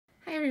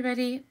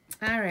everybody.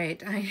 All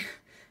right,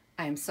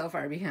 I'm so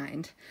far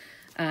behind.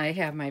 I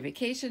have my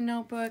vacation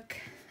notebook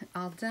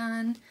all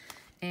done,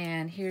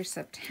 and here's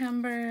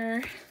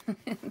September.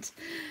 And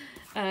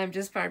I'm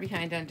just far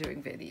behind on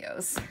doing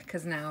videos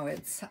because now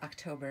it's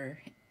October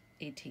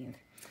 18th.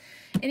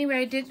 Anyway,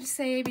 I did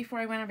say before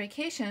I went on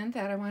vacation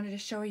that I wanted to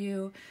show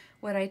you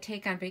what I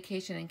take on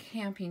vacation and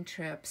camping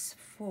trips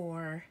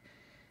for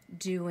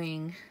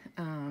doing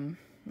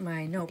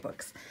my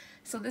notebooks.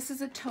 So this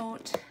is a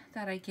tote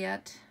that I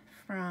get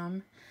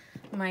from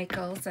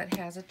Michael's that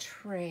has a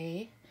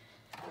tray,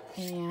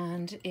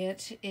 and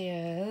it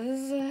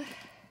is,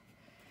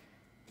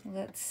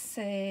 let's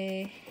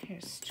say,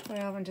 here's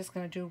 12, I'm just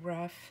going to do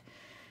rough.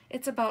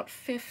 It's about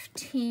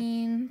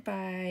 15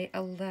 by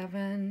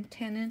 11,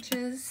 10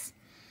 inches,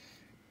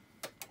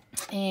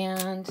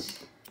 and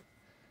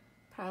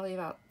probably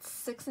about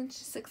 6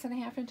 inches,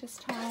 6.5 inches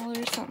tall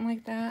or something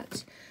like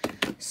that.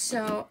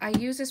 So I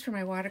use this for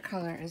my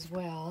watercolor as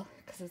well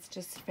because it's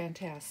just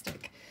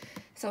fantastic.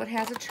 So it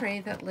has a tray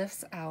that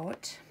lifts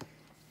out,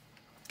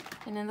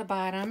 and in the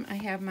bottom I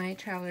have my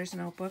traveler's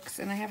notebooks,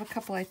 and I have a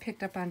couple I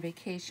picked up on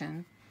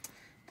vacation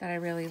that I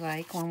really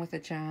like. One with a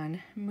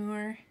John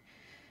Muir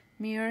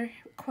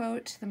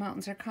quote, "The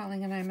mountains are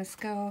calling and I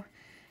must go,"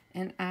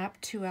 and "Up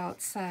to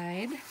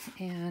outside."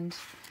 And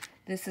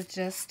this is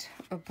just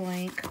a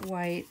blank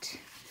white,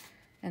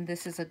 and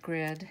this is a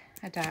grid,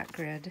 a dot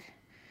grid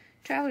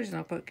traveler's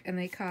notebook, and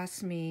they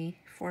cost me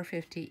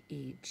 $4.50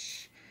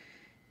 each.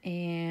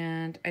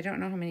 And I don't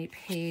know how many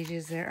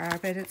pages there are,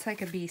 but it's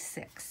like a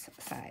B6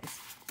 size.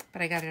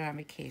 But I got it on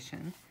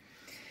vacation.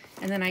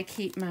 And then I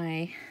keep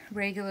my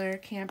regular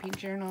camping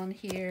journal in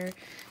here,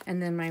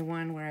 and then my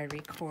one where I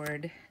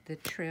record the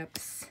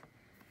trips.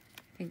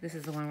 I think this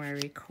is the one where I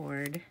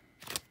record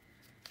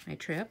my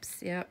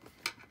trips, yep.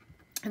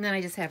 And then I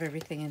just have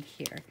everything in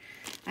here.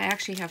 I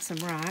actually have some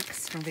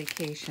rocks from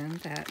vacation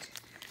that,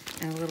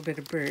 and a little bit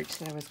of birch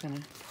that I was going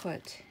to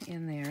put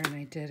in there, and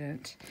I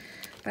didn't.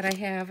 But I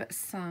have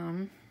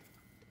some,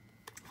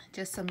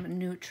 just some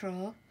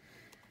neutral,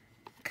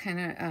 kind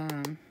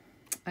of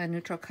a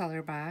neutral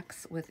color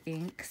box with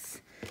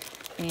inks.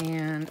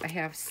 And I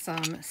have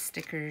some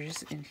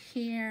stickers in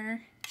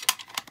here.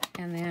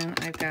 And then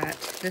I've got,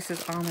 this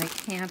is all my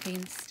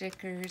camping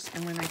stickers.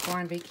 And when I go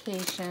on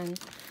vacation,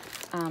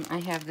 I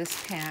have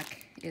this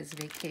pack is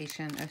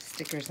vacation of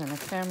stickers and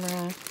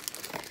ephemera.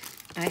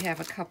 I have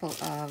a couple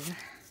of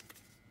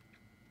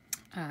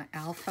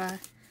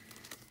alpha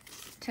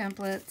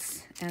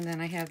templates, and then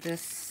I have this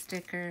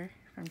sticker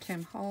from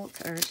Tim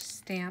Holtz, or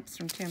stamps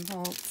from Tim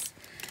Holtz.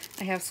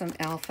 I have some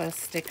alpha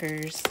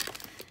stickers,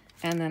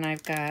 and then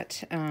I've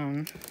got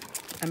a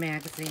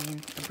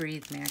magazine, a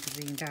Breathe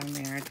magazine down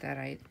there that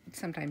I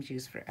sometimes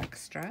use for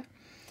extra.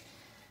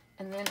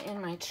 And then in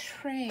my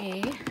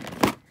tray,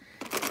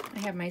 I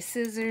have my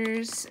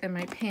scissors and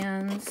my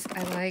pens.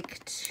 I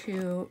like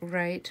to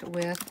write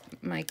with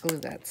my glue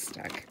that's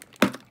stuck.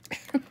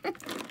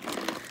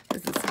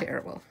 This is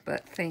terrible,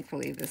 but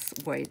thankfully this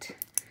white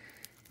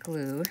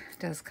glue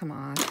does come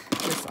off.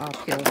 This all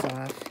peels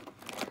off,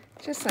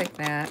 just like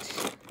that.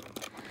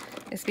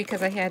 It's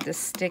because I had to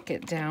stick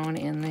it down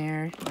in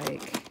there,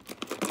 like,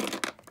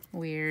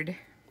 weird.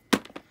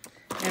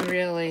 And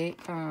really,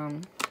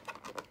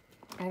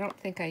 I don't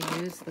think I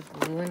used the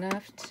glue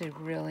enough to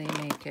really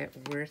make it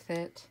worth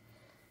it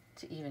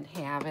to even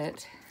have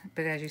it.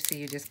 But as you see,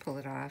 you just pull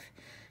it off.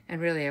 And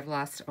really, I've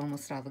lost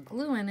almost all the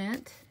glue in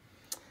it.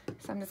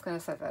 So I'm just going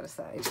to set that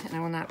aside, and I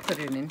will not put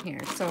it in here.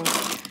 So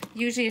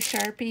usually a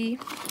Sharpie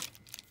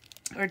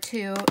or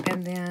two,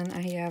 and then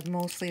I have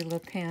mostly Le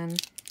Pen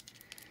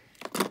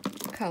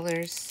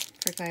colors,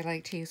 which I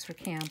like to use for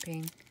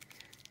camping.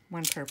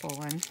 One purple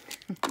one.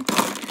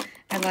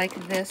 I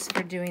like this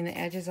for doing the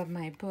edges of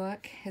my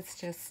book. It's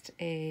just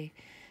a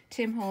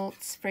Tim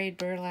Holtz sprayed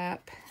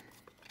burlap,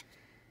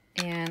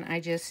 and I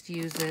just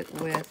use it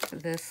with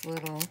this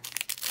little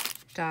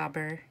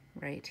dauber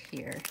right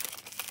here.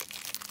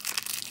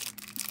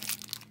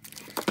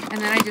 And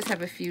then I just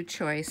have a few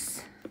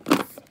choice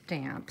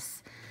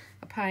stamps.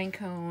 A pine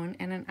cone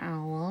and an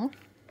owl,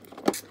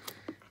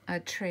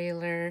 a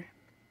trailer,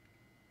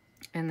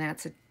 and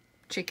that's a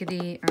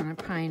chickadee on a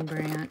pine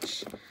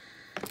branch,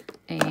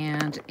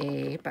 and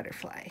a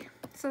butterfly.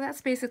 So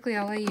that's basically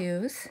all I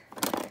use.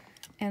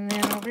 And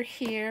then over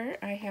here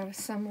I have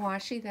some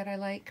washi that I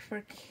like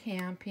for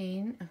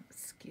camping. Oh,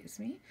 excuse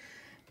me.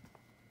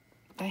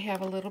 I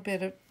have a little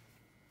bit of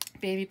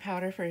baby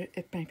powder for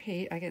if my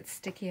page, I get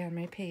sticky on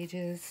my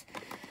pages.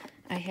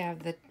 I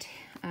have the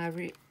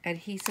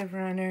adhesive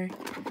runner,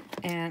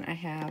 and I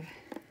have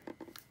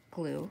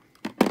glue,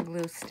 a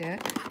glue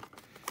stick.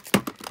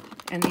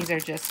 And these are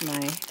just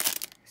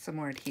some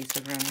more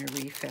adhesive runner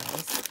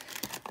refills.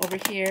 Over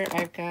here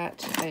I've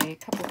got a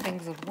couple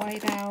things of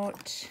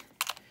whiteout,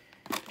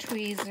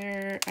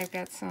 tweezer. I've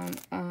got some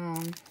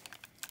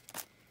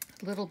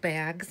little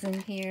bags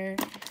in here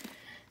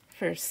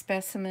for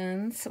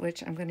specimens,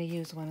 which I'm going to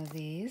use one of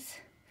these.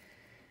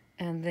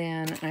 And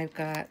then I've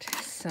got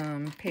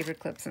some paper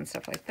clips and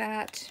stuff like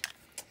that.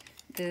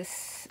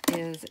 This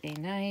is a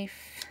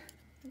knife,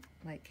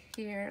 like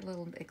here, a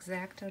little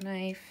X-Acto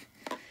knife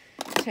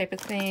type of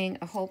thing,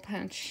 a hole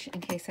punch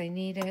in case I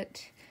need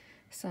it,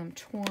 some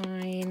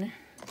twine.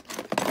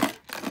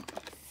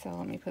 So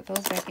let me put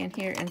those back in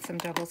here, and some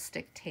double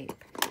stick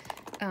tape.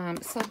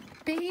 So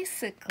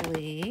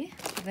basically,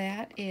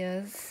 that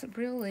is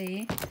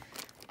really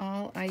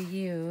all I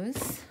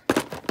use,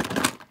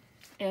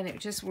 and it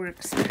just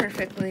works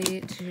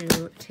perfectly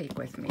to take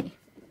with me.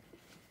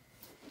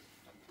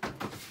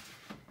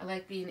 I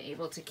like being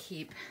able to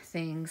keep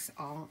things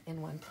all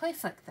in one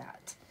place like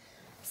that.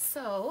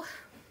 So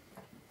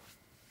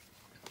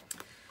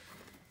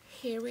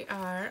here we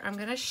are. I'm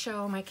going to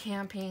show my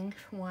camping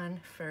one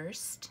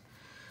first,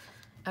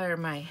 or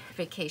my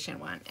vacation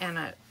one. And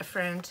a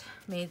friend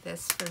made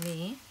this for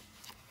me.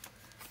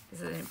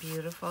 Isn't it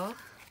beautiful?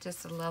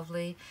 Just a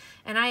lovely,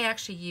 and I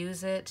actually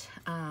use it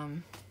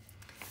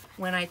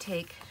when I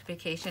take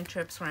vacation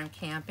trips where I'm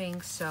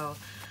camping. So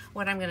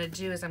what I'm going to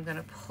do is I'm going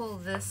to pull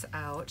this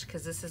out,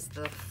 because this is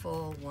the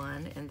full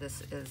one and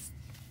this is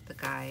the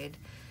guide.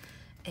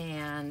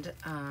 And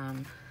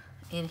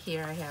in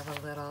here I have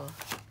a little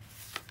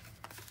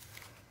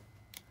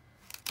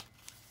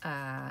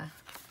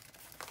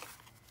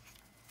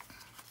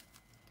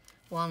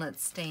walnut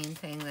stain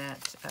thing,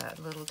 that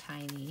little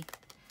tiny,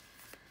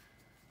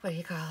 what do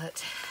you call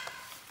it,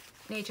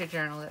 nature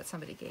journal that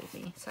somebody gave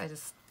me. So I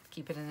just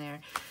keep it in there.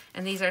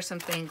 And these are some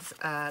things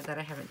that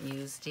I haven't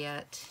used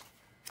yet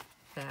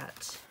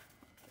that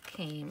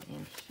came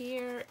in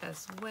here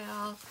as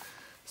well.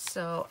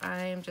 So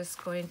I'm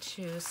just going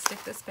to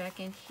stick this back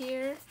in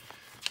here,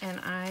 and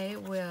I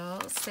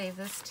will save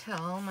this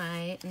till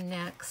my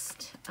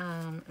next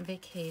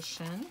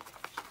vacation.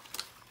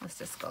 Let's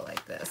just go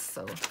like this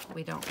so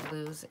we don't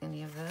lose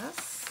any of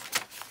this.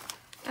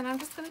 And I'm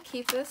just going to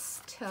keep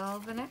this till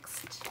the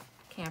next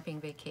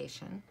camping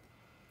vacation,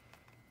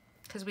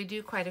 because we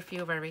do quite a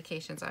few of our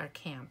vacations are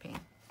camping.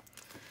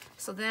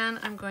 So then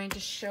I'm going to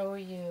show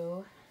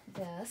you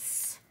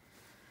this.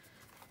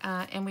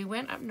 And we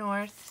went up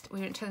north. We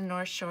went to the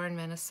North Shore in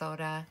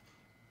Minnesota.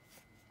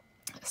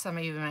 Some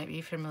of you might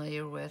be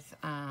familiar with,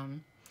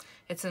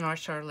 it's the North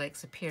Shore of Lake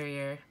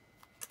Superior.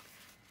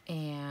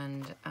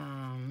 And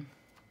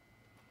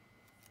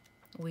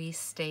we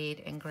stayed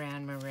in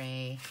Grand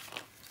Marais.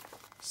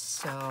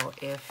 So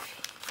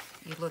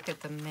if you look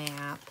at the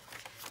map,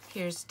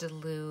 here's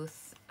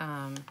Duluth.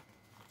 And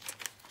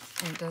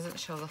it doesn't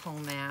show the whole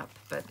map,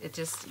 but it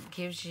just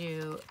gives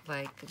you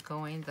like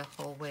going the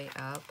whole way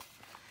up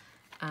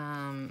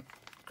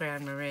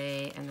Grand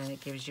Marais, and then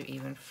it gives you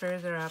even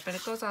further up, and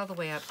it goes all the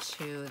way up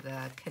to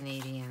the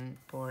Canadian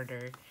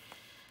border.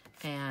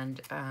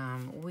 And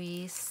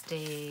we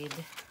stayed,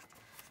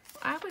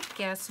 I would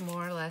guess,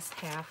 more or less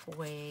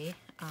halfway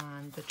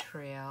on the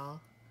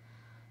trail,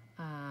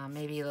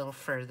 maybe a little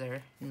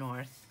further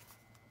north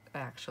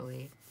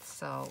actually.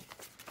 So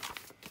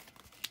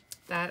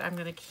that I'm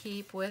going to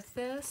keep with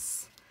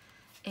this.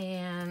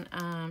 And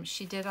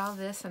she did all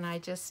this, and I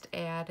just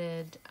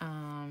added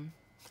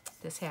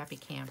this happy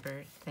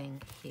camper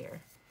thing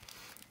here.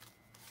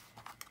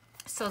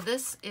 So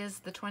this is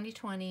the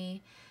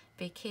 2020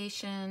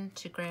 vacation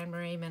to Grand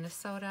Marais,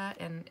 Minnesota,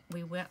 and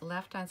we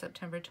left on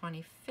September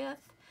 25th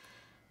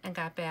and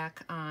got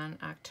back on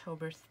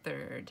October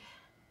 3rd.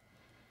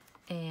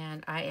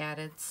 And I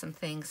added some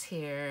things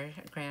here,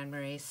 a Grand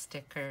Marais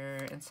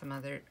sticker and some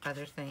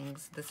other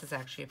things. This is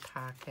actually a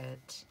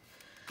pocket.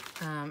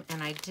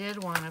 And I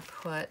did want to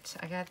put,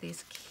 I got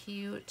these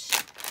cute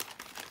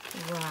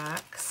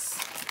rocks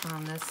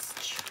on this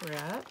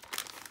trip.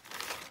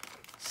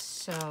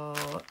 So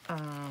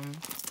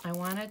I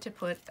wanted to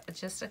put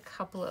just a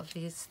couple of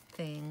these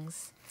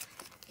things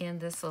in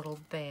this little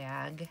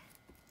bag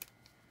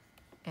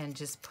and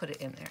just put it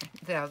in there.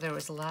 There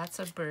was lots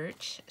of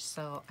birch,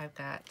 so I've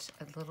got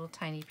a little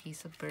tiny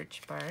piece of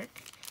birch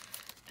bark,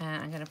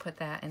 and I'm going to put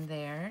that in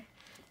there.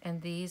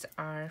 And these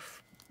are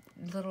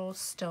little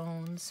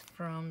stones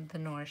from the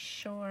North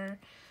Shore,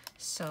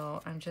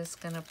 so I'm just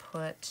going to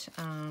put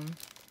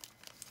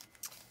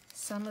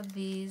some of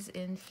these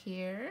in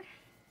here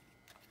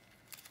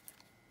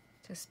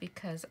just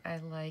because I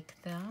like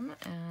them,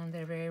 and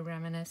they're very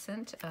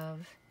reminiscent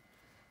of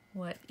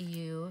what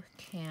you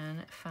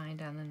can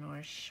find on the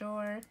North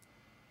Shore.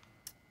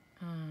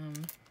 I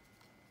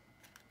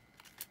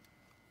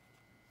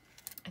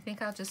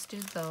think I'll just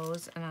do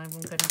those, and I'm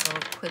going to go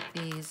put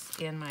these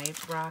in my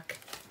rock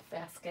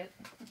basket.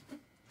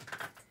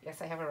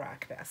 Yes, I have a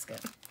rock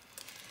basket.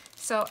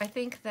 So I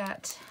think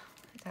that's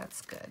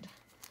good.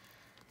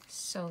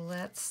 So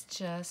let's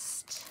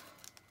just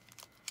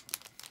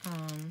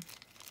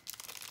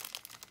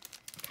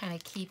kind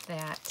of keep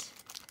that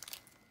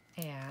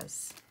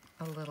as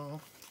a little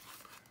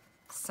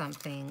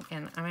something.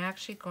 And I'm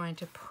actually going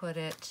to put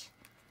it,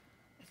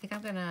 I think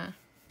I'm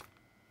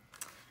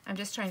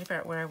just trying to figure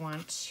out where I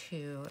want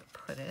to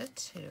put it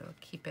to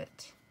keep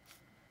it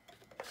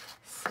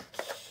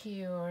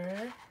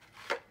secure.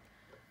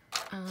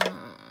 Let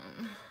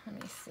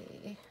me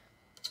see.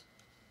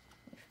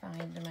 Let me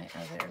find my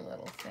other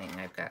little thing.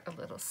 I've got a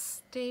little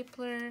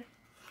stapler.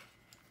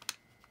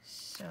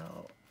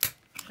 So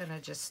I'm gonna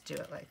just do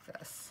it like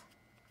this.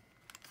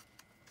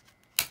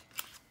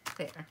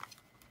 There.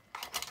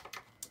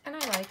 And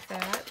I like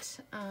that.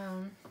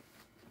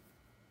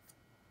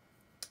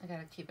 I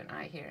gotta keep an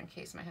eye here in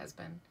case my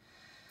husband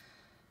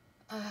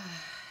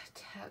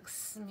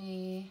texts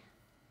me.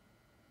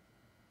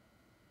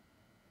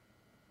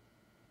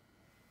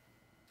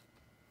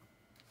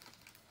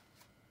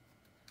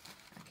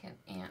 I can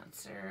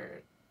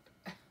answer.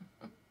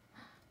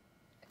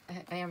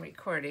 I am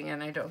recording,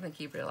 and I don't think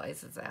he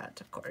realizes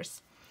that, of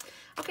course.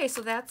 Okay,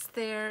 so that's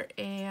there,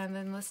 and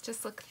then let's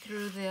just look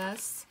through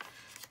this.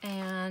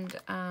 And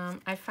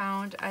I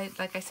found,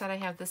 like I said, I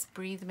have this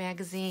Breathe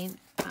magazine,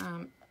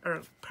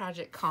 or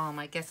Project Calm,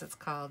 I guess it's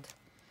called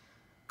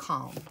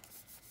Calm,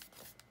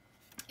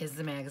 is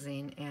the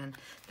magazine. And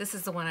this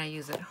is the one I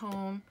use at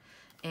home.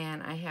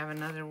 And I have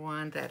another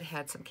one that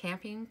had some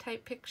camping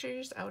type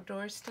pictures,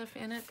 outdoor stuff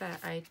in it that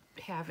I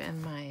have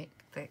in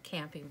the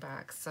camping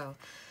box. So,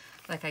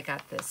 like, I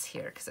got this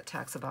here because it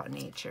talks about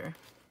nature.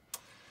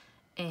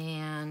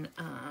 And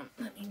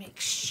let me make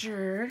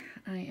sure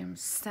I am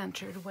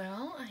centered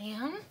well. I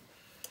am.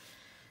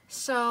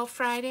 So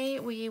Friday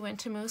we went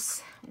to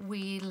Moose.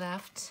 We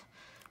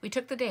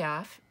took the day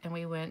off and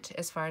we went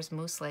as far as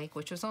Moose Lake,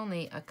 which was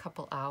only a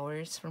couple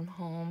hours from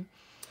home.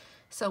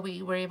 So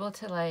we were able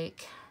to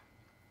like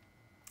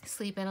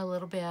sleep in a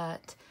little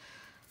bit,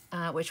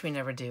 which we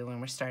never do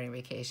when we're starting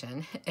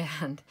vacation,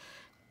 and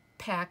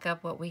pack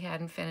up what we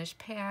hadn't finished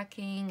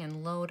packing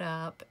and load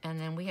up.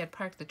 And then we had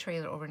parked the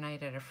trailer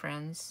overnight at a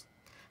friend's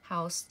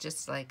house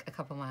just like a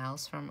couple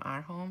miles from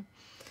our home.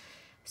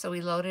 So we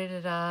loaded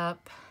it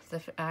up.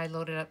 I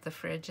loaded up the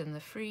fridge and the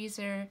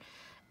freezer,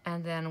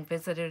 and then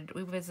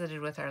we visited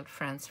with our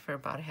friends for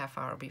about a half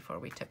hour before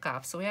we took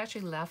off. So we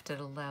actually left at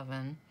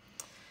 11,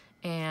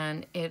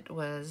 and it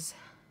was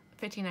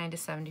 59 to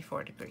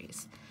 74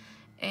 degrees.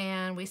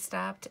 And we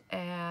stopped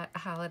at a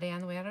Holiday on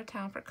the way out of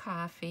town for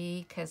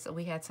coffee because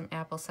we had some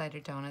apple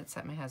cider donuts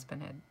that my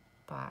husband had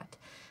bought.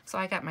 So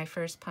I got my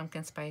first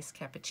pumpkin spice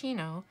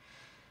cappuccino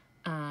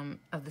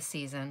of the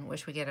season,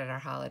 which we get at our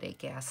Holiday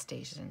gas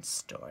station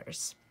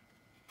stores.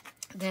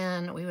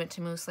 Then we went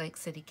to Moose Lake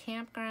City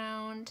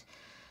Campground,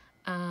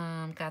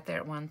 got there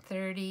at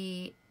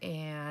 1:30,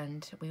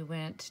 and we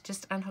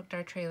just unhooked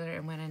our trailer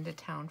and went into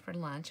town for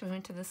lunch. We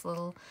went to this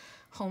little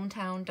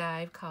hometown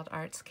dive called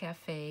Arts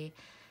Cafe,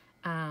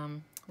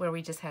 where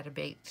we just had a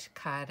baked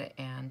cod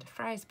and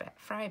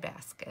fry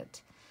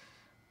basket.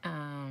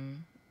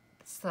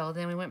 So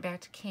then we went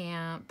back to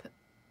camp.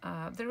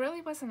 There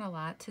really wasn't a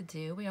lot to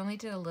do. We only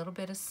did a little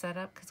bit of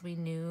setup because we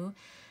knew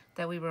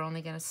that we were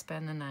only going to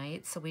spend the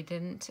night. So we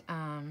didn't,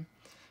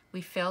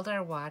 we filled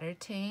our water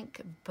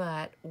tank,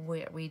 but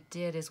what we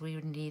did is we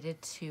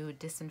needed to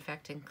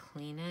disinfect and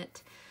clean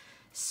it.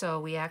 So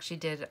we actually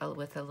did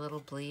with a little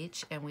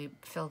bleach, and we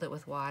filled it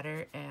with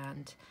water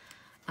and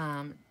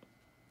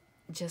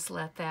just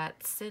let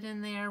that sit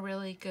in there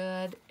really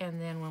good.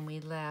 And then when we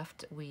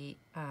left, we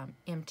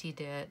emptied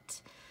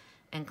it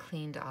and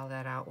cleaned all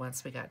that out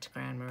once we got to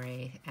Grand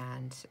Marais,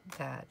 and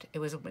that it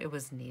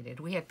was needed.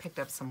 We had picked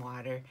up some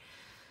water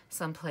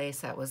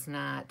someplace that was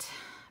not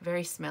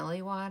very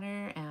smelly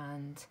water,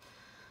 and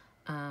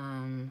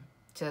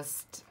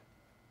just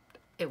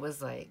it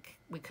was like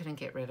we couldn't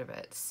get rid of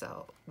it.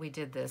 So we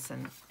did this,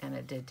 and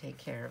it did take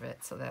care of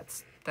it. So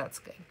that's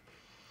good.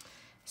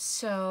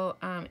 So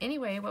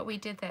anyway, what we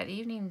did that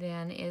evening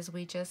then is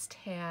we just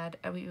had,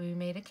 we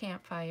made a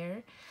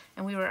campfire,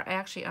 and we were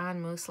actually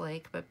on Moose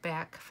Lake, but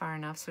back far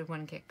enough so we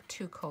wouldn't get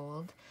too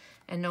cold,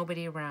 and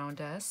nobody around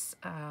us.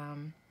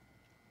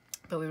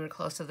 But we were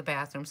close to the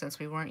bathroom. Since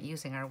we weren't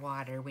using our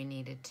water, we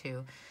needed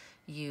to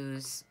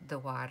use the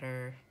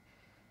water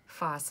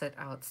faucet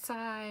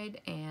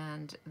outside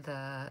and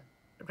the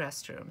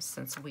restrooms.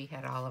 Since we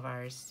had all of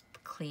ours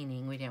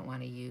cleaning, we didn't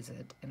want to use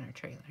it in our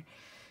trailer.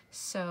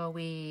 So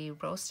we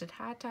roasted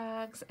hot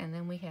dogs, and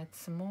then we had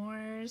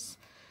s'mores,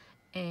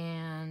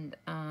 and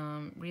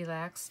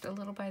relaxed a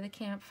little by the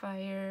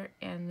campfire,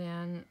 and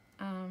then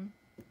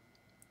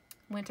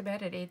went to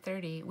bed at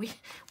 8:30. We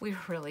were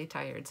really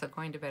tired, so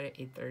going to bed at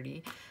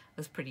 8:30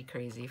 was pretty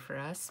crazy for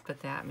us,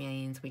 but that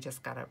means we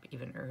just got up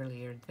even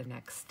earlier the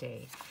next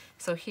day.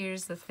 So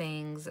here's the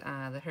things,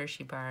 the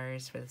Hershey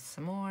bars for the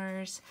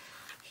s'mores.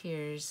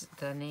 Here's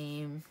the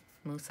name,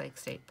 Moose Lake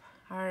State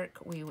Park.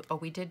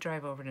 We did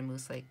drive over to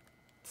Moose Lake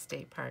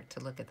State Park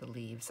to look at the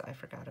leaves. I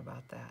forgot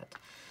about that.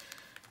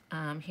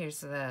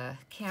 Here's the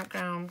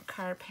campground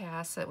car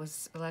pass that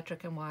was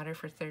electric and water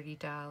for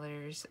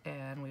 $30,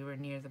 and we were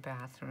near the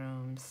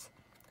bathrooms.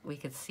 We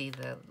could see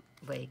the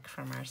lake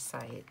from our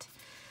site.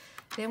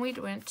 Then we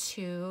went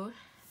to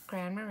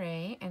Grand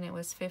Marais, and it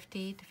was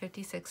 50 to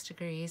 56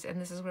 degrees, and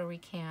this is where we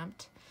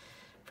camped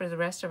for the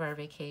rest of our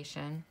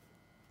vacation.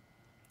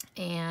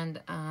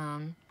 And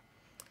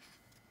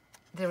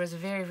there was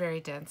very, very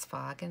dense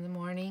fog in the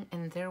morning,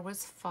 and there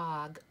was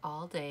fog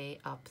all day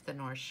up the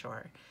North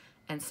Shore,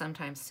 and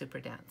sometimes super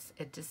dense.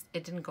 It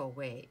didn't go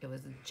away. It was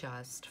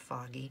just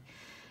foggy.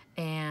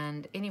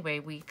 And anyway,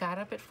 we got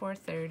up at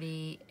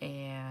 4:30,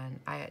 and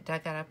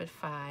Doug got up at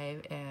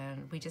 5,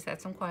 and we just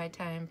had some quiet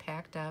time,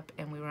 packed up,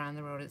 and we were on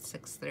the road at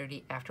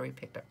 6:30 after we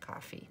picked up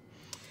coffee.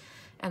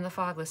 And the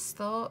fog was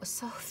so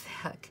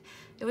thick.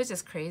 It was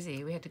just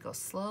crazy. We had to go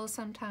slow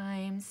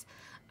sometimes.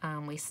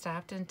 We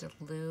stopped in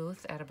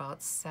Duluth at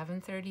about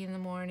 7:30 in the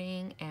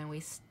morning, and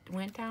we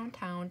went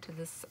downtown to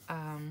this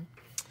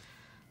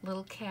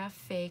little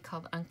cafe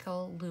called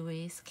Uncle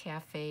Louie's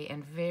Cafe,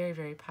 and very,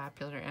 very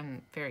popular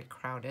and very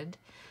crowded.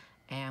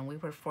 And we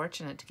were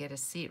fortunate to get a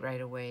seat right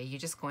away. You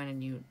just go in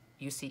and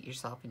you seat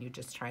yourself, and you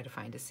just try to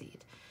find a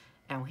seat.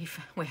 And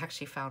we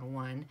actually found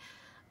one.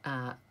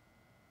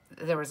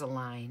 There was a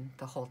line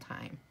the whole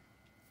time.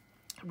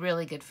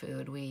 Really good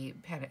food. We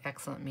had an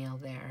excellent meal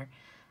there.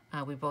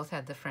 We both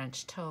had the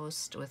French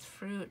toast with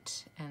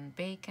fruit and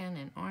bacon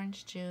and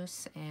orange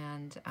juice,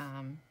 and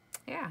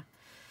yeah.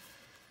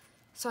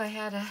 So I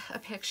had a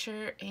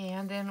picture,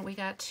 and then we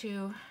got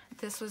to,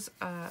 this was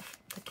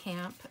the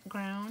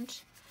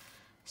campground.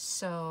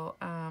 So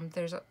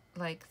there's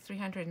like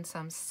 300 and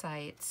some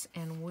sites,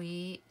 and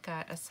we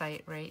got a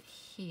site right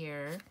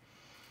here.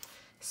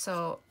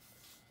 So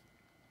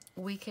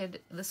we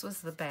could, this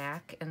was the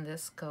back, and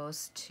this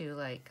goes to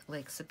like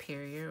Lake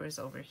Superior is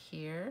over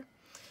here,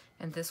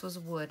 and this was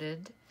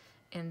wooded,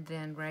 and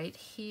then right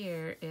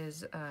here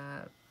is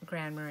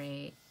Grand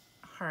Marais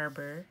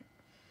Harbor,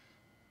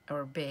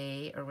 or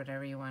bay, or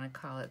whatever you want to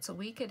call it. So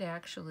we could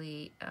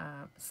actually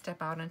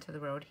step out onto the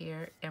road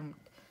here and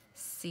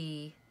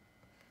see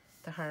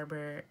the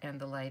harbor and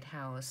the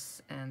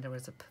lighthouse, and there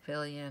was a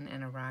pavilion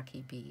and a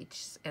rocky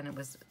beach, and it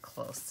was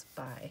close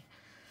by.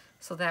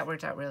 So that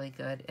worked out really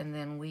good. And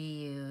then we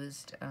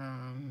used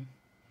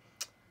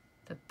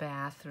the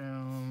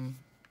bathroom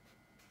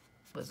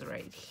was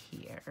right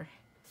here.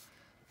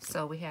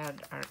 So we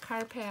had our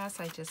car pass.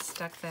 I just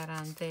stuck that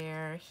on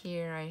there.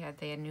 Here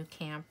they had new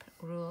camp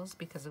rules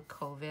because of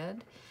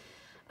COVID.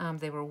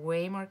 They were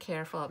way more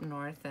careful up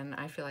north than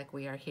I feel like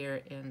we are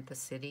here in the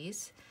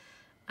cities,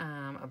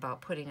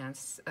 about putting on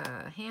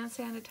hand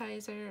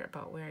sanitizer,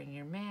 about wearing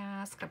your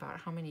mask, about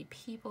how many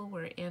people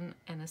were in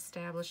an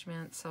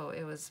establishment. So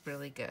it was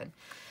really good.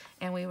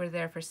 And we were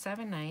there for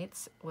 7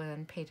 nights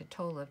and paid a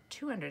total of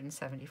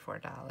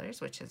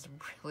 $274, which is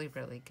really,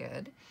 really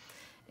good.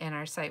 And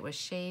our site was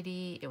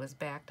shady. It was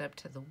backed up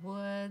to the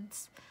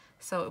woods.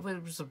 So it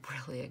was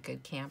really a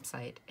good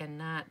campsite, and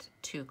not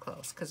too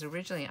close. Because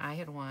originally I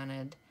had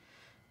wanted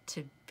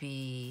to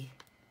be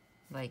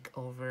like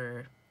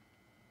over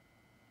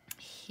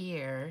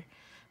here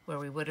where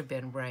we would have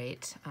been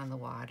right on the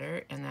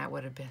water, and that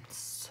would have been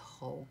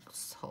so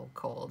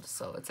cold.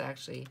 So it's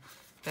actually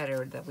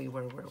better that we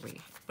were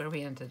where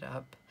we ended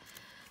up.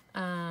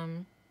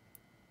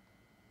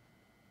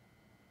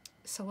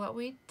 So what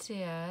we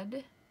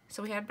did,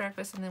 so we had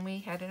breakfast, and then we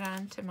headed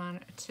on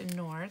to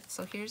north.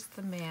 So here's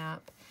the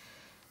map,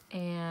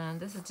 and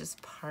this is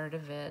just part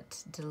of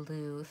it,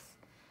 Duluth,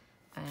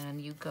 and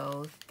you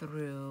go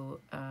through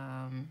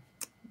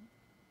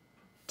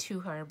Two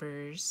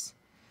Harbors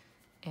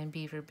and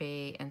Beaver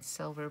Bay and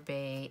Silver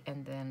Bay,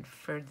 and then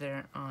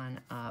further on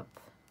up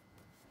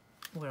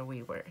where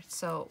we were.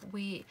 So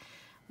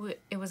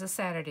it was a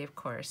Saturday, of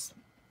course,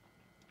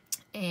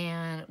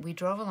 and we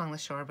drove along the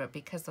shore, but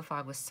because the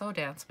fog was so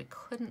dense, we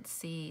couldn't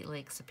see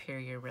Lake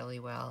Superior really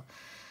well.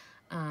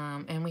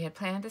 And we had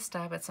planned to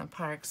stop at some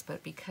parks,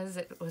 but because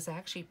it was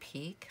actually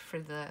peak for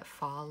the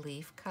fall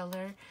leaf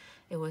color,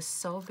 it was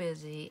so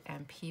busy,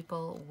 and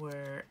people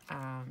were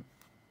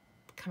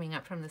coming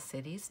up from the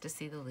cities to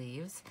see the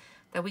leaves,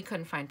 that we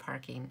couldn't find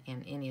parking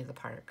in any of the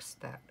parks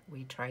that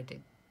we tried to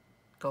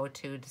go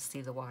to see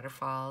the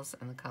waterfalls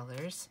and the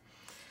colors.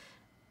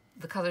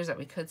 The colors that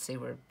we could see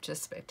were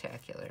just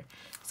spectacular.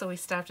 So we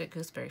stopped at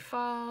Gooseberry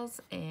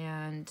Falls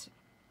and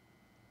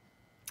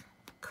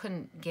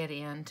couldn't get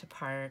in to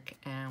park,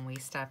 and we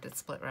stopped at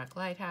Split Rock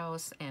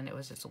Lighthouse, and it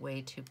was just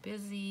way too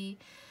busy.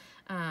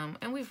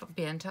 And we've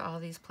been to all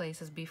these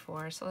places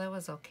before, so that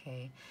was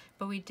okay.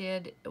 But we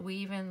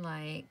even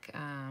like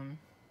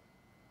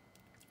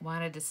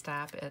wanted to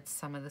stop at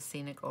some of the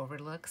scenic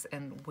overlooks,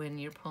 and when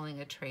you're pulling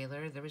a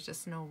trailer, there was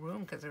just no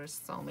room because there was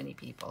so many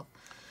people.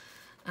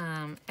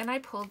 And I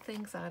pulled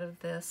things out of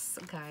this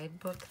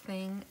guidebook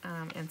thing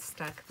and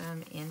stuck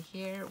them in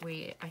here.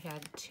 I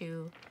had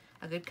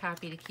a good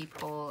copy to keep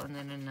whole, and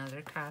then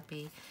another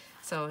copy.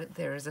 So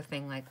there was a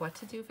thing like what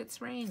to do if it's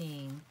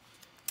raining,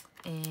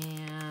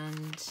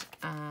 and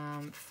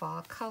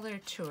fall color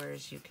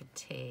tours you could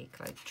take,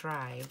 like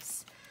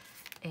drives.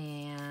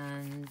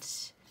 And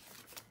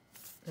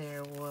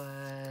there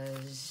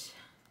was,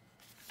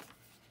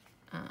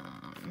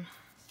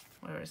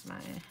 where was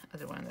my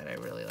other one that I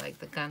really like?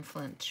 The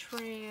Gunflint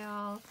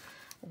Trail,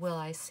 Will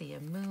I See a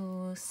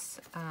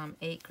Moose,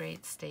 8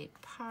 great state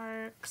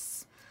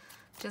parks,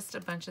 just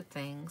a bunch of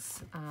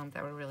things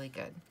that were really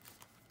good.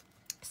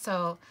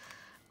 So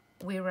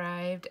we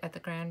arrived at the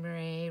Grand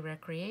Marais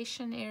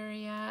Recreation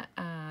Area,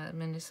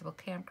 municipal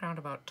campground,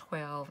 about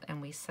 12,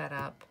 and we set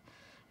up,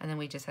 and then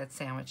we just had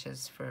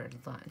sandwiches for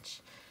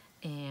lunch.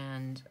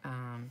 And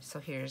so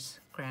here's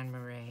Grand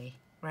Marais,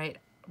 right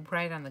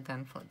on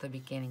the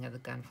beginning of the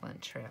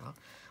Gunflint Trail.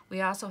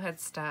 We also had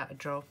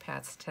drove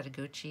past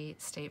Tataguchi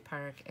State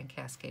Park and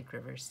Cascade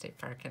River State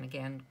Park, and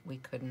again,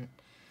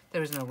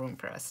 there was no room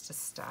for us to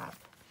stop.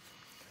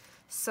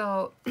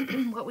 So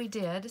what we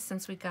did,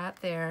 since we got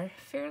there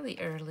fairly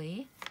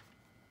early,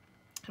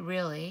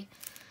 really,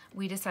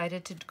 we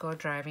decided to go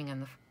driving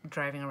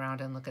around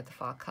and look at the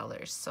fall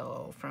colors.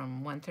 So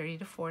from 1:30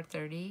 to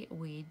 4:30,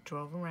 we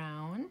drove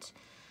around.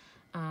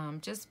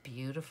 Just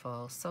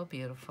beautiful, so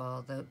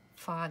beautiful. The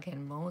fog had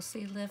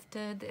mostly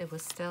lifted. It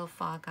was still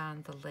fog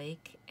on the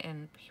lake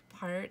in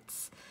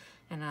parts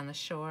and on the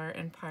shore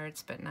in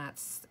parts, but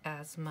not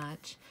as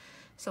much.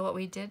 So what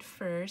we did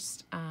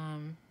first,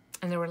 and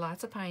there were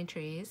lots of pine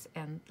trees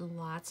and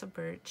lots of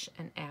birch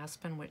and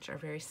aspen, which are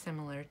very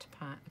similar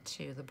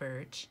to the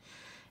birch.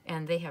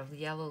 And they have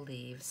yellow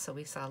leaves, so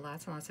we saw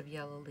lots and lots of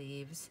yellow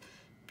leaves,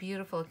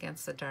 beautiful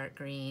against the dark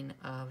green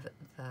of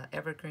the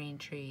evergreen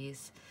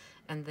trees.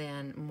 And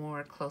then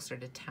more closer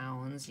to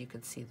towns, you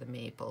could see the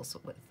maples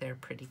with their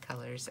pretty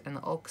colors, and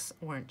the oaks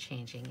weren't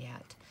changing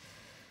yet.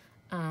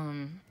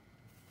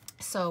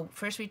 So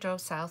first we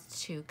drove south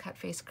to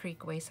Cutface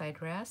Creek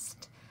Wayside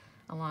Rest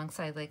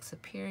alongside Lake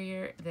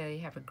Superior. They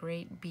have a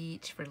great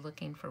beach for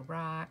looking for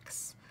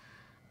rocks,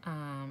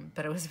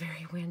 but it was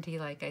very windy,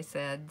 like I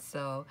said,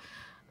 so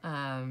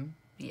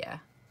yeah,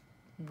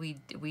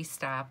 we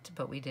stopped,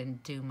 but we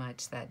didn't do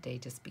much that day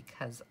just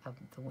because of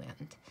the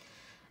wind.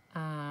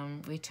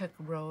 We took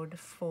road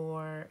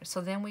 4, so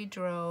then we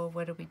drove,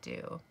 what did we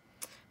do?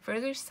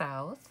 Further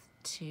south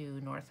to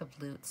north of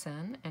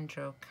Lutsen and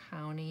drove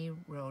County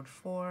Road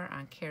 4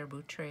 on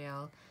Caribou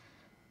Trail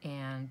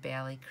and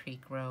Valley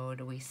Creek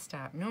Road. We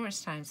stopped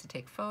numerous times to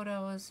take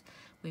photos.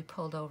 We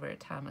pulled over at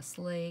Thomas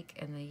Lake,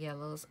 and the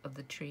yellows of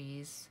the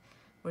trees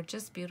were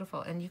just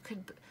beautiful. And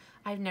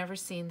I've never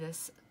seen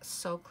this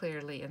so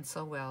clearly and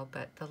so well,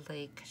 but the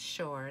lake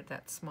shore,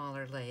 that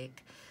smaller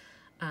lake,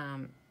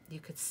 you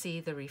could see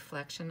the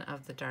reflection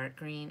of the dark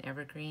green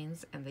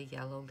evergreens and the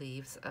yellow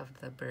leaves of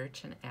the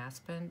birch and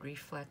aspen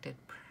reflected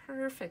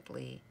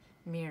perfectly,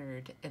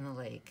 mirrored in the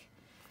lake.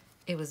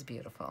 It was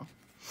beautiful,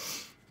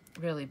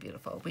 really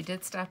beautiful. We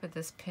did stop at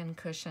this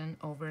pincushion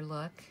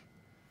overlook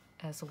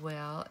as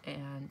well,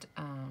 and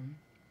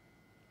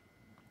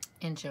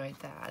enjoyed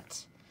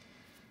that.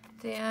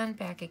 Then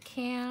back at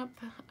camp,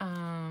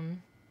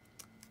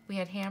 we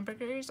had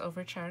hamburgers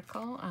over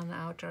charcoal on the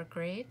outdoor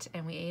grate,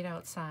 and we ate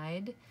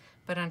outside,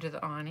 but under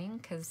the awning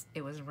because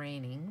it was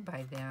raining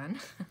by then.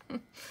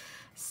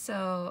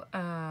 So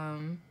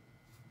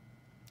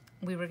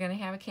we were going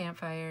to have a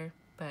campfire,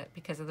 but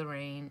because of the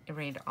rain, it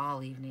rained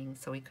all evening,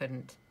 so we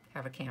couldn't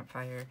have a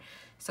campfire.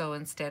 So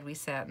instead we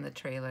sat in the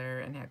trailer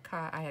and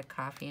I had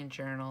coffee and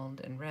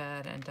journaled and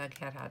read, and Doug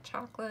had hot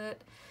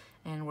chocolate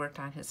and worked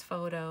on his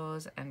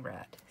photos and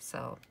read.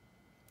 So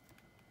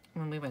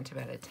when we went to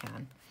bed at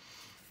 10.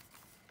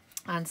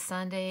 On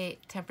Sunday,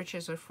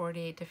 temperatures were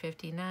 48 to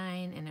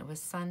 59, and it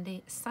was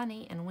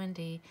sunny and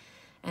windy,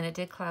 and it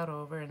did cloud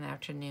over in the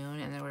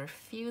afternoon, and there were a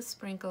few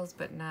sprinkles,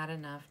 but not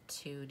enough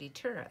to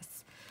deter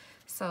us.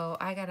 So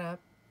I got up.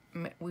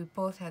 We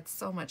both had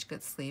so much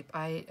good sleep.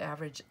 I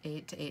averaged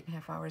 8 to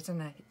 8.5 hours a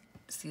night,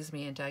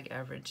 and Doug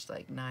averaged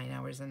like 9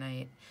 hours a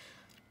night.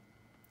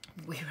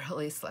 We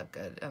really slept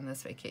good on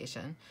this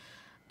vacation.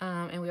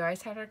 And we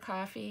always had our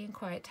coffee and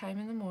quiet time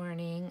in the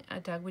morning.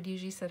 Doug would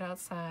usually sit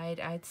outside.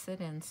 I'd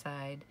sit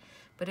inside.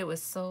 But it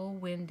was so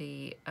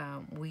windy,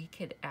 we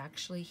could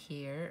actually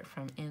hear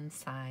from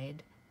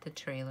inside the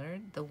trailer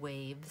the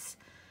waves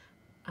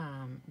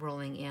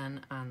rolling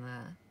in on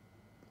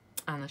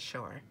the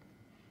shore,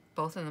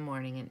 both in the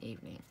morning and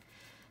evening.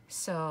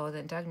 So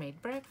then Doug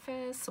made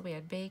breakfast. So we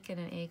had bacon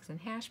and eggs and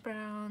hash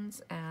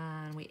browns,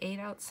 and we ate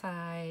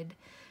outside.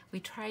 We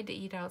tried to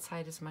eat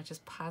outside as much as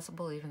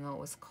possible, even though it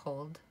was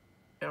cold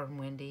or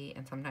windy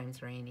and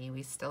sometimes rainy.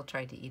 We still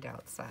tried to eat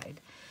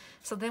outside.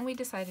 So then we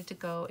decided to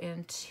go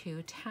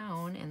into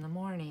town in the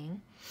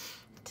morning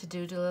to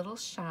do a little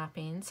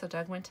shopping. So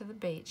Doug went to the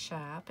bait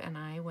shop, and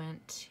I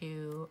went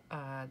to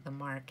the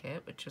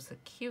market, which was a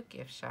cute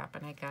gift shop,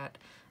 and I got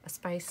a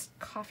spiced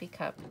coffee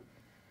cup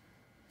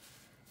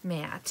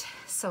mat.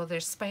 So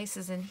there's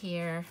spices in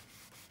here,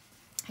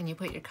 and you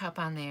put your cup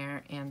on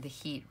there, and the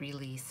heat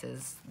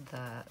releases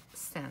the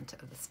scent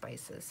of the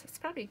spices. It's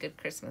probably a good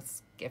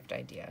Christmas gift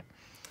idea.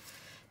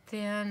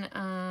 Then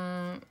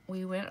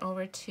we went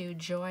over to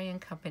Joy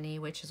 & Company,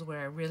 which is where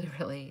I really,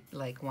 really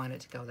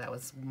wanted to go. That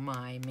was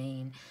my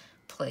main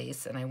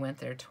place, and I went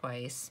there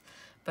twice.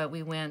 But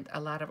a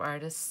lot of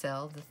artists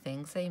sell the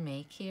things they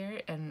make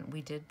here, and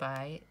we did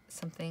buy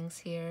some things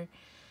here.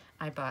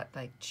 I bought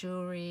like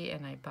jewelry,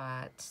 and I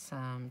bought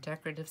some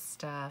decorative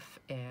stuff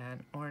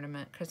and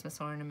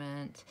Christmas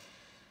ornament,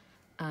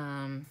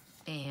 and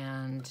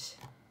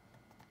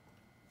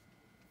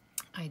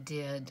I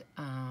did,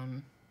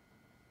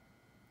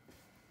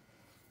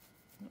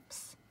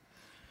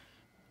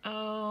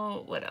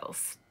 what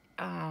else?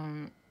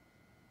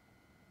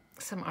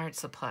 some art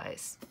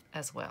supplies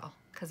as well,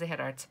 because they had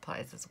art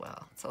supplies as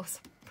well. So it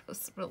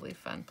was a really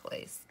fun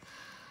place.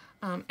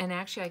 And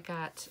actually I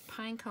got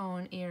pine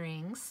cone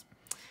earrings.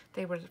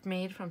 They were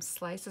made from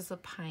slices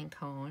of pine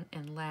cone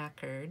and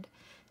lacquered.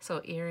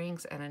 So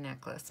earrings and a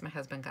necklace. My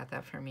husband got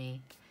that for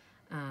me.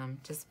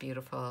 Just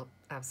beautiful.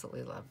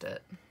 Absolutely loved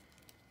it.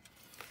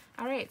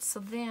 All right, so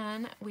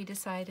then we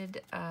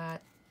decided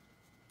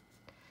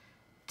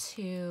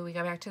we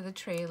got back to the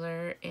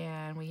trailer,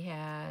 and we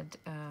had,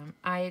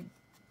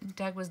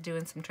 Doug was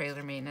doing some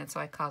trailer maintenance, so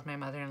I called my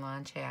mother-in-law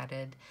and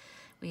chatted.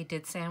 We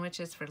did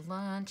sandwiches for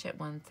lunch at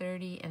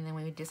 1:30, and then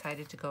we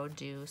decided to go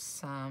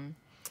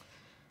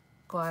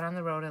out on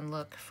the road and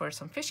look for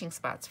some fishing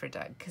spots for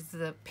Doug, because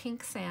the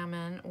pink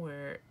salmon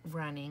were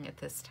running at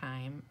this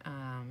time.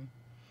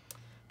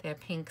 They have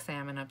pink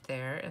salmon up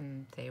there,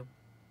 and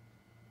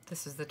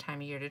this is the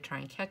time of year to try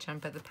and catch them,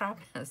 but the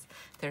problem is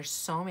there's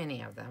so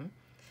many of them.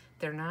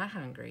 They're not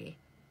hungry.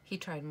 He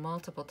tried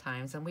multiple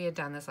times, and we had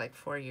done this like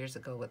 4 years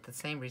ago with the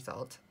same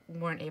result. We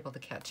weren't able to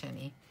catch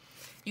any.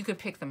 You could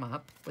pick them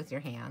up with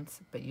your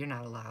hands, but you're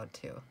not allowed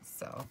to,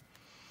 so.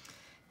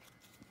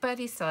 But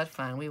he still had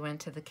fun. We went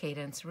to the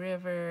Cadence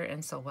River,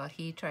 and so while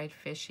he tried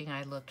fishing,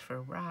 I looked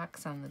for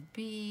rocks on the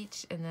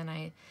beach, and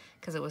then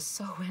because it was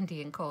so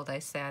windy and cold, I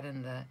sat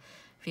in the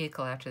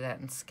vehicle after that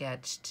and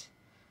sketched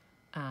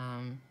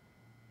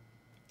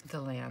the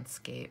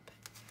landscape.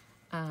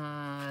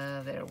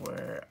 There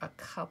were a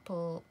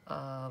couple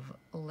of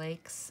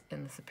lakes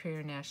in the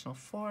Superior National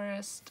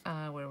Forest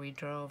where we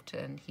drove to,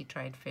 and he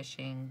tried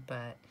fishing,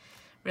 but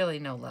really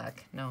no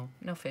luck, no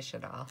fish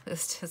at all. It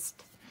was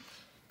just,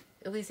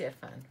 at least he had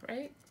fun,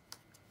 right?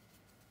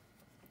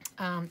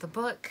 The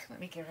book, let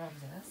me get rid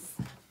of this.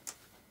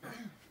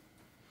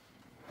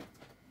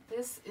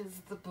 This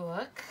is the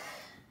book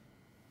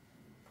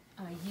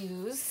I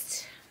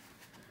used.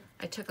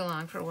 I took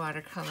along for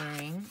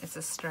watercoloring. It's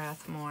a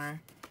Strathmore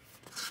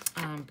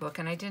book,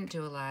 and I didn't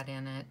do a lot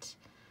in it.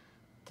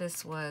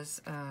 This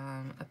was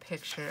a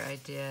picture I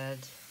did,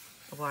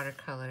 a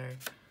watercolor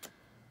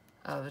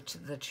of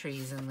the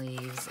trees and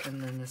leaves,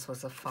 and then this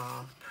was a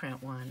fall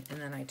print one,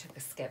 and then I took a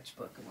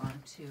sketchbook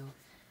along too,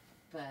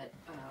 but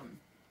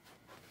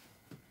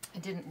I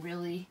didn't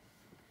really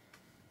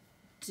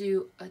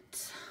do a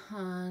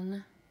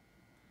ton.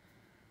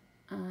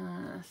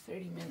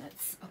 30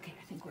 minutes. Okay,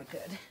 I think we're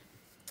good.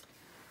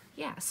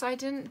 Yeah, so I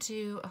didn't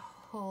do a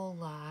whole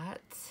lot.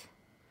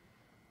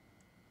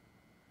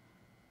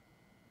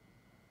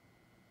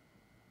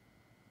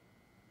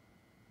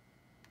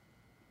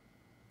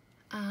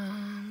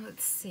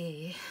 Let's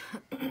see.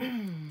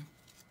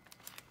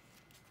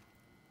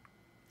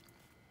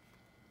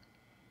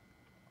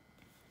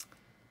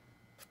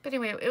 But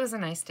anyway, it was a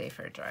nice day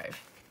for a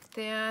drive.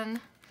 Then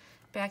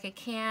back at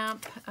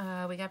camp,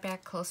 we got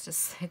back close to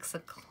 6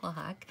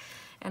 o'clock,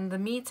 and the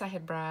meats I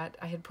had brought,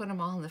 I had put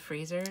them all in the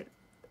freezer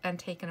and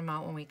taken them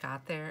out when we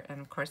got there, and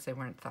of course they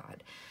weren't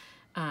thawed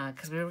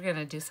because we were going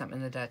to do something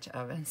in the Dutch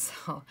oven,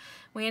 so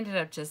we ended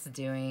up just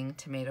doing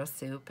tomato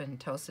soup and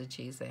toasted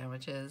cheese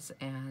sandwiches,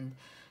 and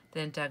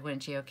then Doug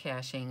went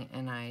geocaching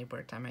and I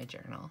worked on my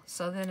journal.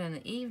 So then in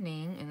the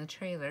evening in the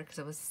trailer, because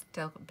it was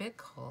still a bit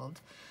cold,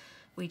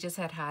 we just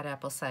had hot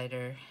apple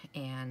cider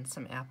and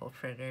some apple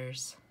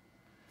fritters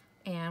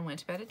and went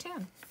to bed at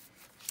 10.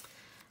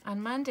 On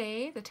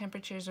Monday, the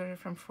temperatures were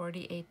from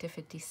 48 to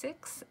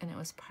 56, and it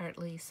was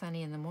partly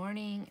sunny in the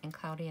morning and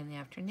cloudy in the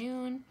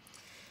afternoon.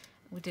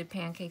 We did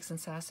pancakes and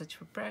sausage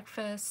for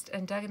breakfast,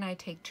 and Doug and I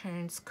take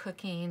turns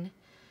cooking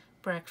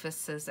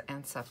breakfasts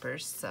and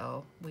suppers,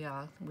 so we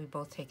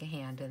both take a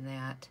hand in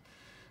that.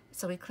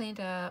 So we cleaned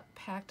up,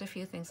 packed a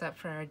few things up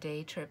for our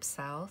day trip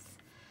south,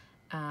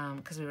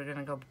 because we were going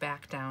to go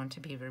back down to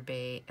Beaver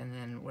Bay and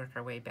then work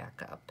our way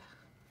back up.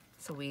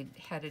 So we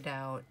headed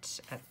out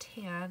at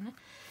 10.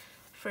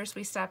 First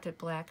we stopped at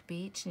Black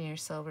Beach near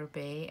Silver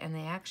Bay, and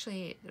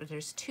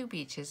there's 2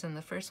 beaches, and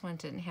the first one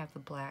didn't have the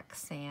black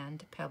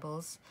sand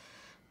pebbles,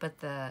 but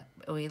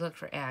we looked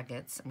for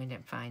agates and we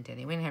didn't find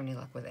any. We didn't have any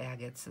luck with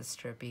agates this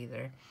trip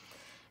either.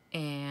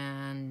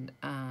 And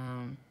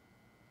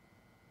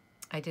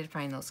I did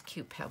find those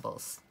cute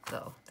pebbles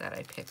though that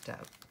I picked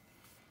up.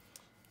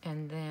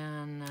 And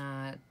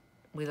then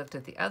we looked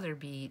at the other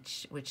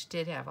beach, which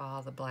did have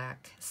all the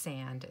black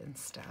sand and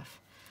stuff.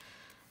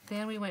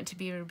 Then we went to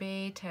Beaver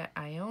Bay to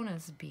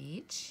Iona's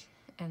beach,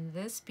 and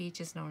this beach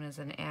is known as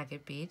an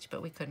agate beach,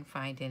 but we couldn't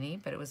find any,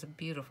 but it was a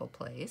beautiful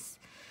place.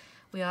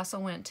 We also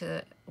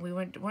we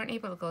weren't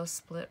able to go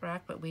Split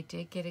Rock, but we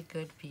did get a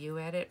good view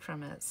at it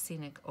from a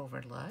scenic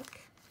overlook.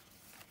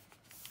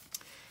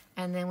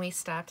 And then we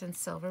stopped in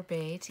Silver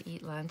Bay to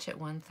eat lunch at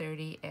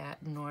 1:30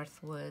 at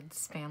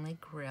Northwood's Family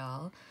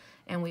Grill,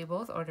 and we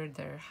both ordered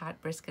their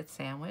hot brisket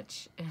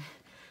sandwich,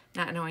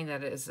 not knowing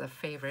that it is a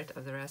favorite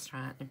of the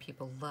restaurant and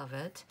people love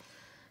it.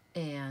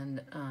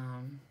 And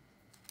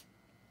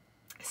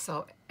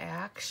so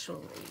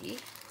actually,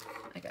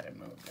 I gotta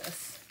move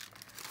this.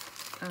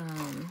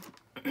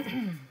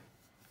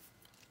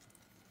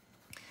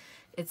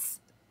 It's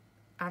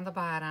on the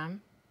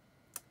bottom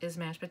is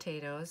mashed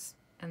potatoes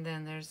and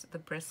then there's the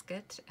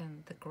brisket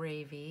and the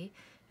gravy,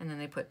 and then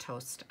they put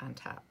toast on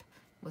top.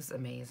 It was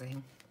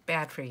amazing.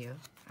 Bad for you,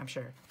 I'm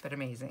sure, but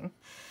amazing.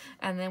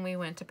 And then we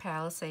went to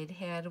Palisade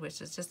Head,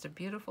 which is just a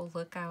beautiful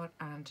lookout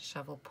onto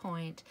Shovel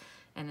Point,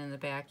 and in the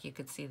back you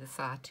could see the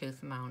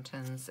Sawtooth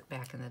Mountains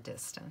back in the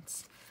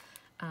distance.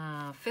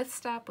 Fifth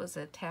stop was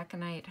at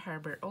Taconite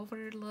Harbor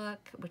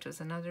Overlook, which was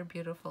another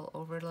beautiful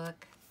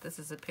overlook. This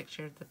is a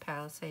picture of the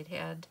Palisade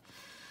Head.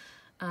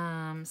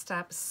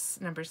 Stop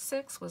number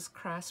 6 was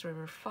Cross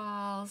River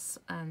Falls,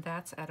 and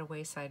that's at a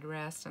wayside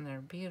rest, and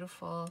they're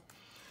beautiful.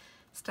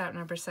 Stop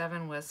number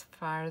 7 was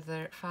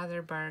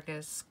Father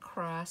Vargas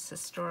Cross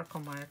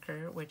Historical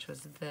Marker, which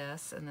was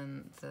this, and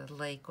then the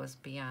lake was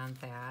beyond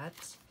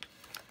that.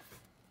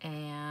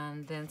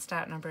 And then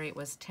stop number 8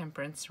 was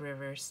Temperance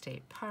River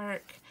State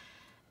Park.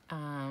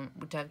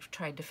 Doug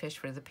tried to fish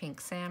for the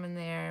pink salmon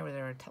there, where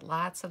there were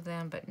lots of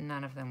them, but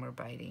none of them were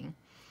biting.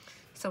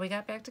 So we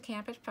got back to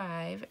camp at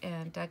 5,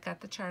 and Doug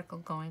got the charcoal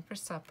going for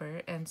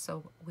supper, and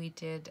so we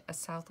did a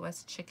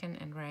Southwest chicken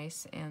and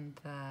rice in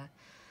the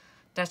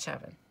Dutch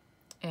oven.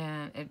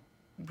 And it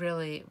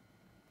really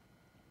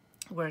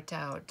worked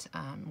out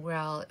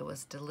well. It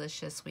was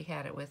delicious. We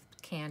had it with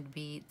canned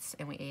beets,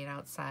 and we ate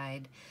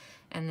outside.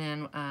 And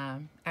then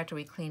after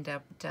we cleaned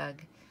up,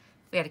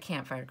 we had a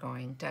campfire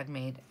going. Doug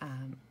made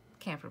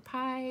camphor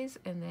pies,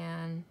 and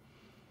then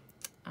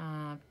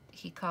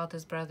he called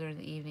his brother in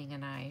the evening,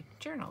 and I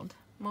journaled.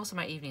 Most of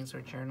my evenings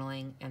were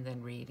journaling and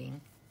then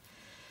reading.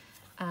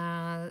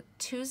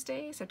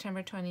 Tuesday,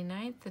 September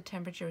 29th, the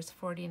temperature was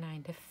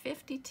 49 to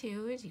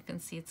 52. As you can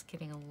see, it's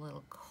getting a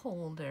little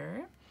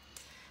colder.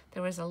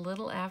 There was a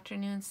little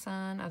afternoon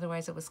sun,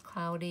 otherwise it was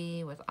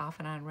cloudy with off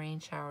and on rain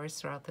showers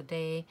throughout the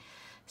day.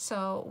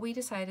 So we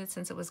decided,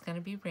 since it was going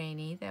to be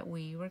rainy, that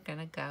we were going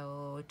to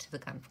go to the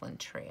Gunflint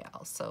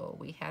Trail. So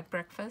we had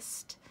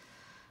breakfast,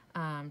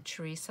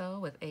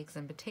 chorizo with eggs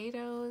and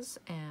potatoes,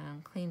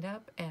 and cleaned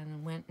up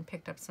and went and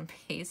picked up some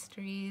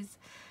pastries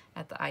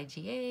at the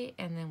IGA,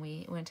 and then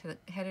we went to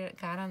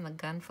got on the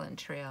Gunflint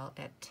Trail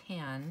at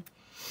 10,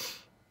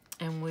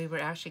 and we were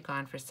actually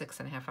gone for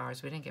 6.5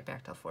 hours. We didn't get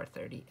back till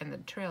 4:30, and the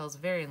trail is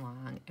very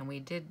long, and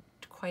we did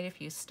quite a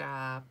few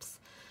stops,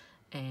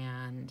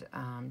 and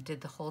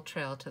did the whole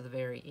trail to the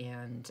very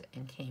end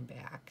and came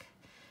back.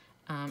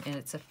 And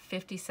it's a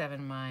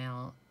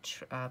 57-mile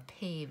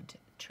paved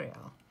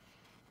trail.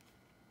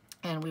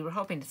 And we were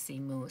hoping to see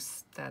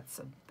moose.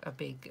 That's a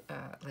big,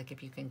 like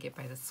if you can get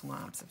by the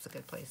swamps, it's a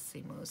good place to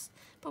see moose.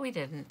 But we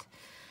didn't.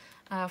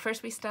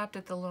 First we stopped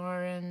at the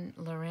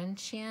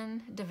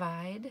Laurentian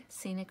Divide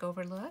Scenic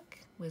Overlook.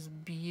 It was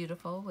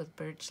beautiful with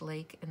Birch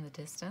Lake in the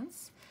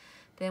distance.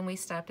 Then we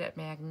stopped at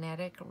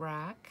Magnetic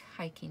Rock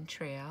Hiking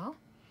Trail.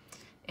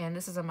 And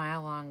this is a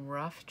mile-long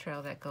rough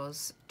trail that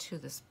goes to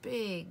this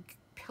big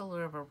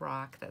pillar of a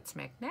rock that's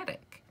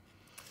magnetic.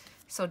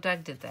 So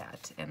Doug did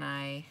that, and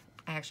I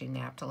actually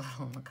napped a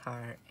little in the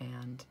car,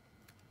 and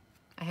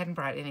I hadn't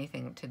brought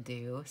anything to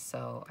do,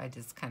 so I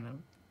just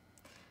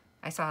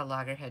I saw a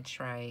loggerhead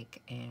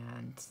shrike,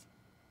 and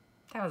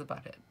that was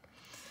about it.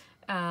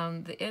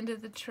 The end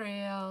of the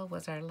trail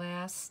was our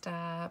last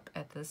stop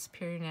at the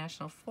Superior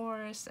National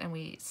Forest, and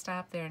we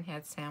stopped there and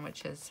had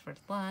sandwiches for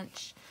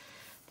lunch.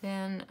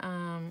 Then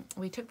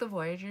we took the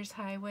Voyagers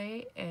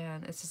Highway,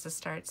 and it's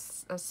just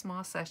a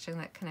small section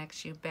that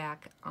connects you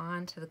back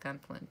onto the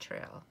Gunflint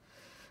Trail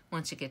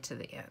once you get to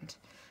the end.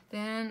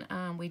 Then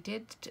we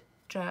did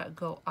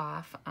go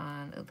off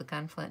on the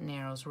Gunflint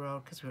Narrows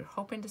Road because we were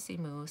hoping to see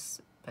moose,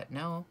 but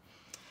no.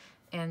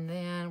 And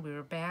then we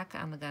were back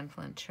on the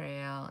Gunflint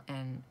Trail,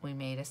 and we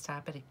made a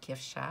stop at a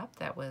gift shop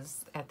that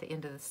was at the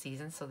end of the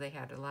season, so they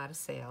had a lot of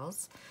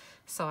sales.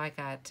 So I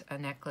got a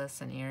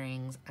necklace and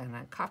earrings and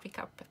a coffee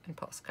cup and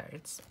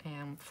postcards.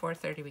 And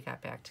 4:30 we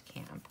got back to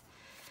camp.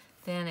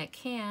 Then at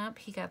camp,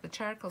 he got the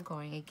charcoal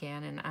going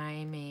again, and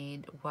I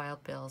made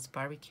Wild Bill's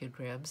barbecued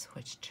ribs,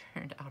 which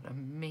turned out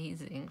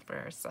amazing for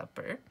our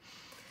supper.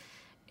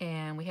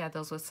 And we had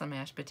those with some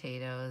mashed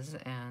potatoes,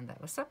 and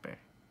that was supper.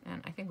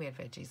 And I think we had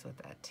veggies with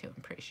that too,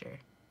 I'm pretty sure,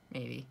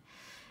 maybe.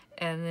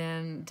 And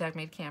then Doug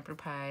made camphor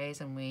pies,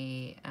 and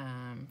we,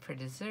 for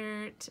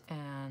dessert,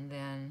 and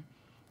then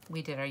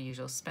we did our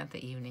usual, spent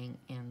the evening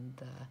in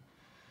the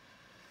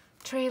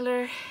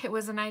trailer. It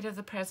was the night of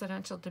the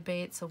presidential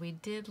debate, so we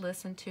did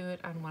listen to it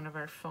on one of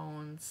our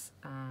phones,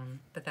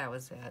 but that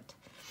was it.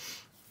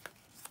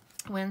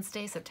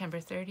 Wednesday,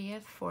 September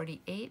 30th,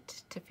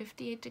 48 to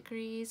 58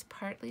 degrees,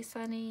 partly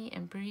sunny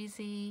and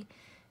breezy,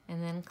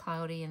 and then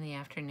cloudy in the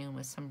afternoon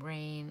with some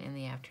rain in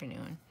the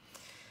afternoon.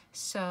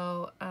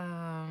 So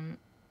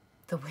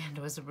the wind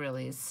was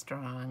really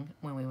strong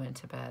when we went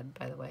to bed,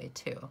 by the way,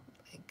 too.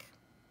 Like,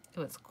 it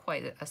was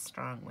quite a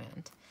strong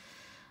wind.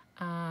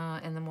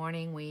 In the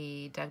morning,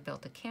 Doug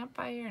built a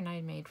campfire, and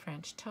I made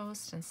French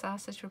toast and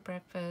sausage for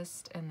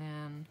breakfast, and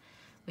then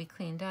we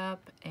cleaned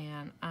up,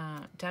 and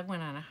Doug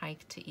went on a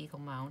hike to Eagle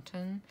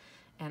Mountain,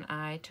 and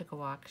I took a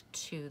walk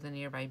to the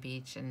nearby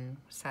beach and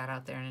sat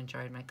out there and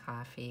enjoyed my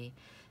coffee,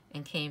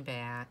 and came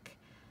back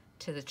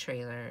to the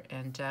trailer,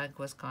 and Doug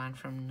was gone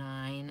from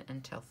 9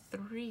 until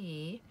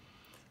 3,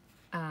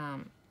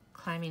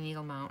 climbing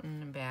Eagle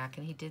Mountain and back,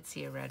 and he did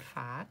see a red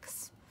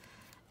fox.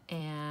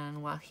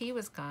 And while he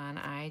was gone,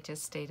 I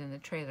just stayed in the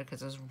trailer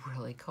because it was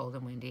really cold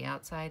and windy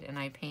outside, and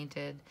I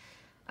painted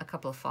a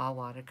couple of fall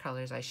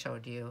watercolors. I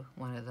showed you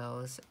one of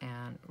those,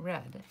 and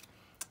red.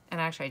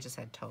 And actually I just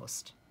had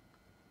toast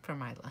for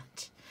my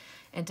lunch.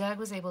 And Doug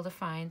was able to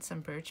find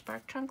some birch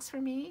bark trunks for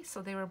me.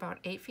 So they were about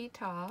 8 feet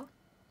tall,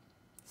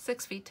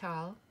 6 feet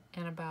tall,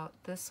 and about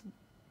this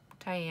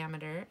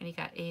diameter. And he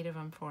got 8 of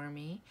them for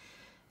me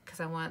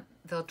because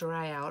they'll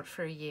dry out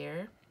for a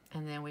year,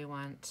 and then we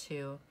want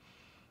to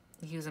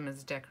use them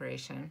as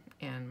decoration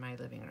in my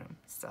living room.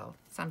 So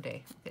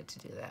someday we'll get to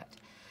do that.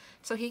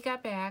 So he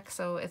got back,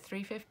 so at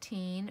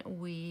 3:15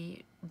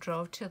 we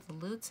drove to the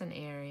Lutzen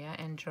area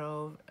and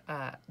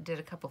did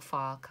a couple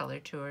fall color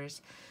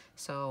tours.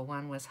 So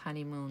one was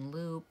Honeymoon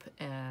Loop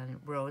and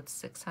Road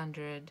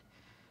 600,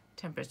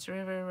 Temperance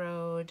River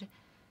Road,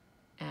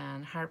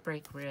 and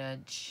Heartbreak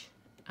Ridge.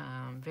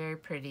 Very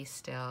pretty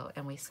still,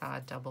 and we saw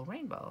a double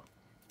rainbow.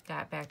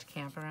 Got back to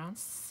camp around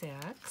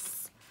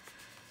 6.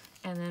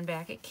 And then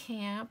back at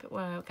camp,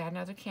 well, got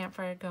another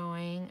campfire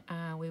going.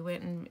 We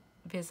went and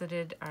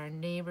visited our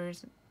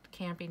neighbors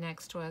camping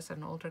next to us,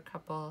 an older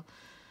couple.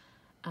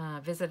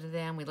 Visited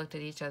them. We looked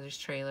at each other's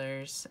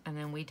trailers, and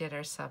then we did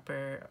our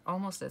supper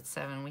almost at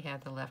 7. We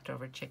had the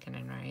leftover chicken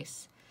and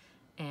rice,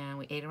 and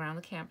we ate around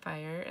the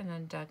campfire, and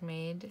then Doug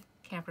made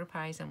camper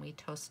pies, and we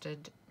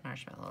toasted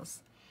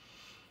marshmallows.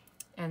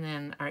 And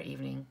then our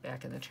evening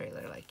back in the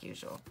trailer like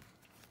usual.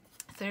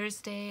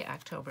 Thursday,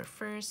 October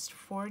 1st,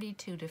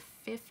 42 to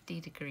 50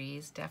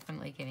 degrees,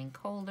 definitely getting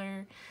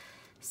colder.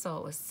 So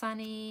it was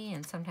sunny,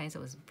 and sometimes it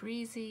was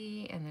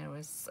breezy, and there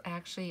was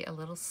actually a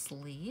little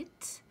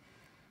sleet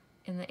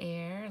in the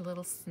air, a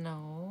little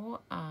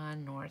snow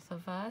north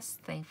of us.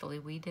 Thankfully,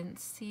 we didn't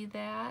see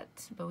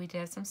that, but we did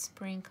have some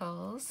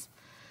sprinkles.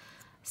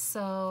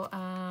 So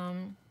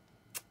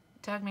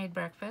Doug made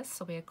breakfast,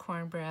 so we had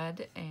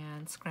cornbread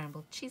and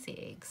scrambled cheesy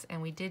eggs,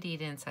 and we did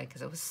eat inside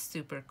because it was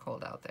super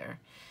cold out there.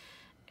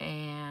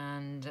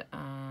 And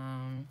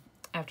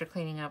after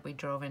cleaning up, we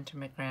drove into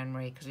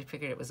McGranary because we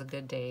figured it was a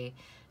good day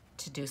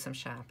to do some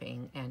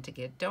shopping and to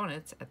get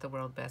donuts at the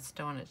World Best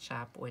Donut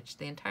Shop, which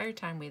the entire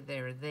time we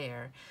were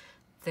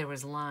there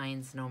was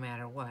lines no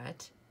matter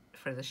what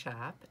for the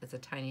shop. It's a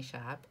tiny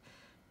shop,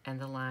 and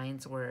the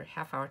lines were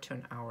half hour to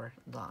an hour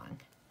long.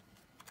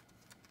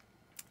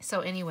 So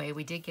anyway,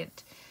 we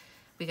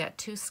got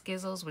 2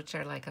 skizzles, which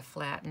are like a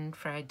flattened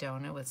fried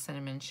donut with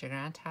cinnamon sugar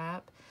on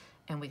top.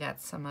 And we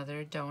got some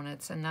other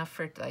donuts, enough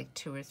for like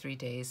 2 or 3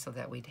 days so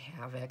that we'd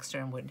have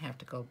extra and wouldn't have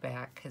to go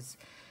back, because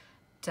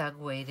Doug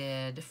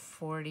waited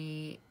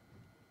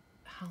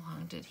how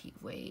long did he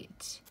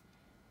wait?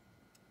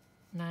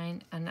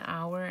 An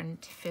hour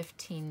and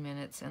 15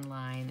 minutes in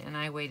line, and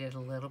I waited a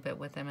little bit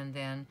with him, and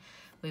then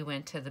we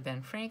went to the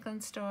Ben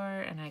Franklin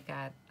store, and I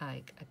got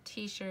like a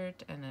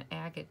t-shirt and an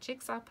agate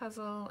jigsaw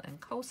puzzle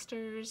and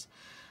coasters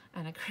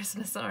and a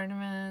Christmas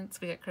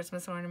ornaments. We got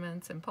Christmas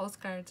ornaments and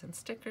postcards and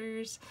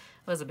stickers.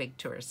 It was a big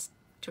tourist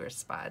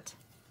spot.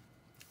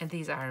 And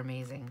these are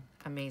amazing,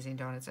 amazing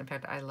donuts. In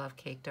fact, I love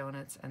cake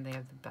donuts, and they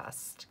have the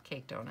best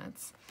cake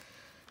donuts.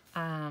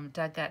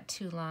 Doug got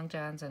 2 Long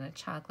Johns and a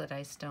chocolate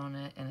iced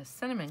donut and a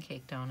cinnamon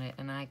cake donut,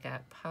 and I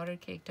got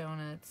powdered cake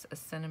donuts, a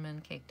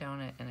cinnamon cake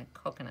donut, and a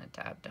coconut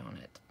top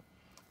donut.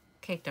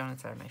 Cake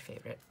donuts are my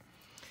favorite.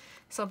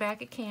 So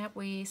back at camp,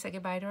 we said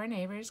goodbye to our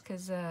neighbors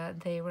because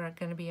they were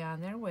going to be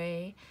on their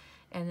way.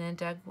 And then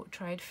Doug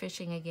tried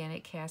fishing again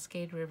at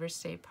Cascade River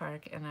State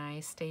Park, and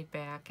I stayed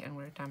back and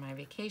worked on my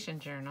vacation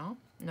journal.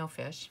 No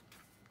fish.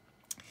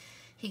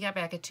 He got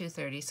back at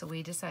 2:30, so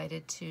we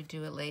decided to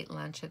do a late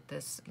lunch at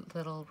this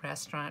little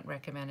restaurant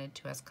recommended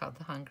to us called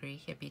the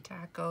Hungry Hippie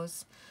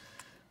Tacos.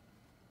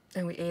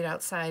 And we ate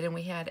outside, and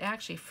we had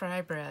actually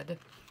fry bread,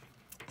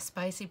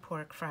 spicy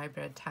pork fry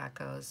bread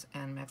tacos,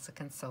 and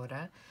Mexican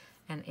soda,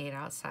 and ate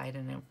outside,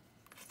 and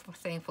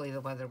thankfully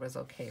the weather was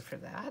okay for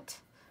that.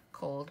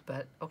 Cold,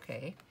 but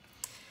okay.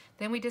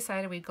 Then we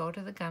decided we'd go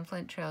to the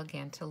Gunflint Trail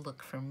again to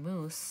look for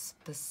moose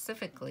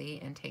specifically,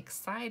 and take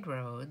side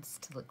roads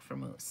to look for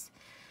moose.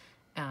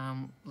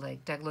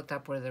 Like Doug looked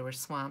up where there were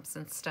swamps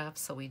and stuff,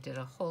 so we did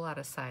a whole lot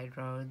of side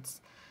roads,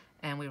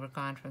 and we were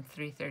gone from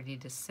 3:30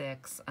 to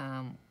 6.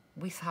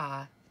 We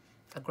saw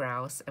a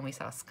grouse and we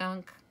saw a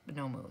skunk,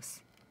 no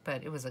moose,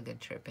 but it was a good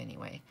trip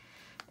anyway.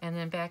 And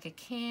then back at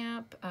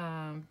camp,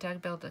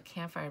 Doug built a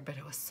campfire, but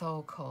it was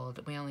so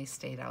cold. We only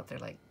stayed out there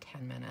like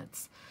 10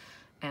 minutes.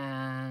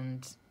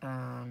 And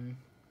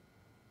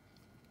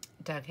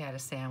Doug had a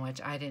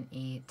sandwich. I didn't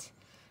eat.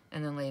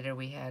 And then later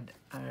we had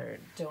our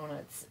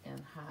donuts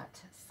and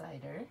hot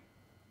cider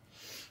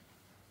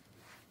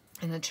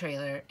in the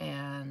trailer,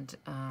 and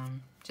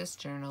just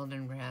journaled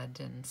and read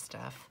and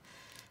stuff.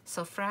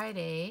 So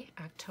Friday,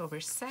 October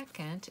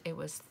 2nd, it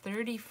was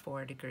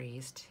 34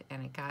 degrees,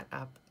 and it got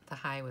up, the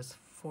high was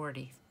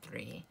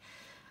 43.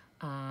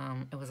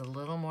 It was a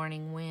little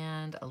morning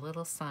wind, a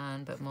little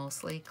sun, but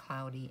mostly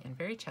cloudy and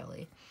very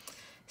chilly.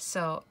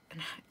 So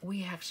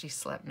we actually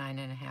slept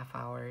 9.5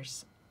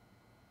 hours.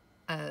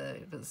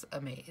 I was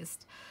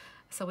amazed.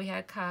 So we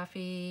had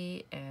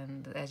coffee,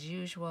 and as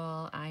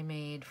usual, I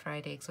made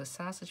fried eggs with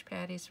sausage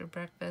patties for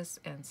breakfast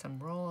and some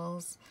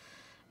rolls.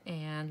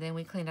 And then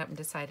we cleaned up and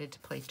decided to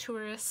play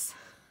tourists.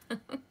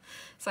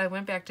 So I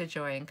went back to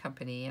Joy and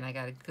Company, and I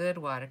got a good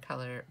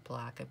watercolor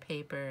block of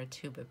paper, a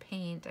tube of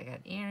paint. I got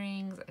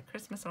earrings, a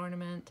Christmas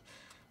ornament,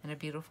 and a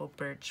beautiful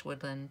birch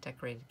woodland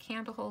decorated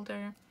candle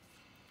holder.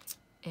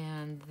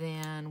 And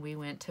then we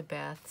went to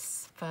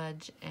Beth's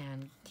Fudge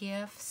and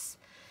Gifts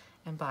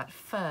and bought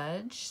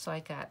fudge. So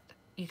I got,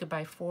 you could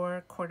buy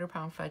 4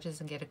 quarter-pound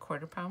fudges and get a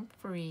quarter-pound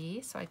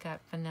free. So I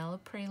got vanilla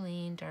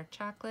praline, dark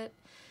chocolate,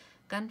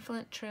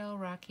 Gunflint Trail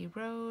Rocky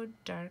Road,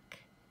 dark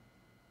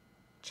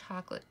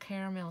chocolate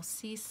caramel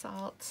sea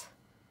salt,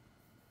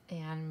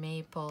 and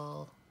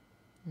maple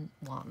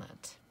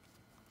walnut.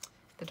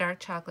 The dark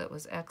chocolate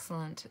was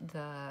excellent.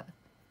 The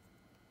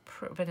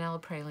vanilla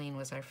praline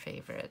was our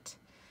favorite.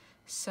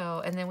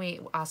 So, and then we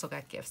also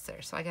got gifts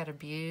there. So I got a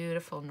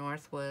beautiful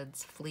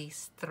Northwoods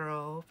fleece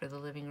throw for the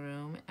living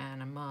room,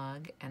 and a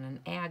mug, and an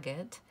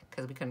agate,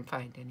 because we couldn't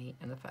find any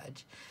in the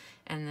fudge.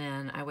 And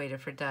then I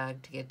waited for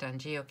Doug to get done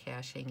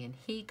geocaching, and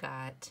he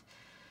got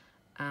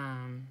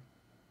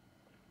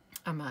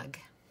a mug.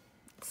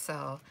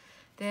 So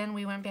then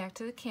we went back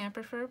to the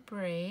camper for a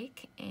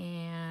break,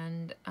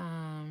 and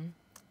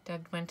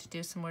Doug went to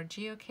do some more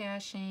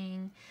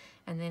geocaching,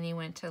 and then he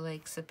went to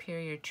Lake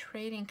Superior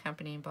Trading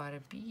Company and bought a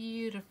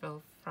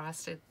beautiful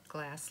frosted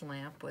glass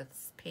lamp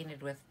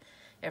painted with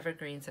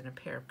evergreens and a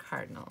pair of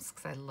cardinals,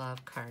 because I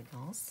love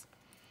cardinals.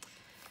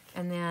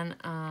 And then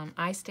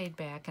I stayed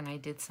back and I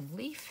did some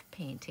leaf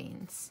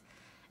paintings.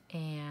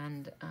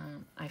 And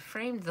I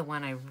framed the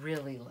one I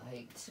really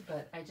liked,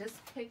 but I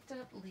just picked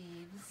up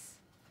leaves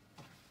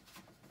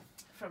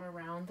from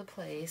around the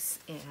place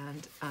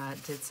and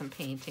did some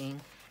painting,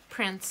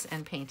 prints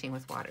and painting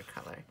with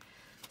watercolor.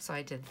 So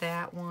I did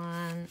that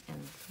one,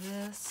 and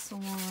this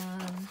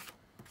one,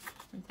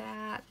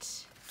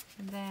 that,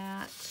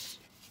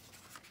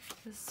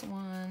 this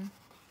one.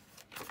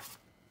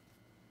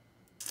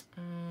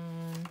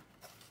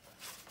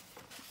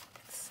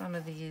 Some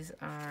of these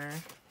are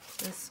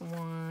this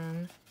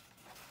one,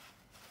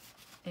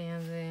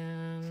 and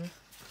then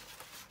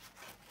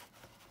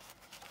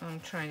I'm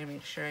trying to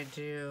make sure I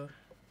do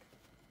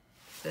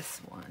this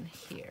one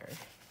here.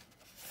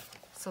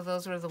 So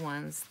those were the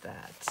ones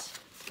that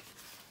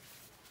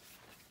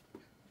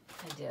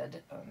I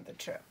did on the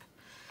trip,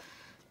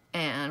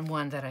 and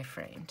one that I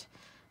framed.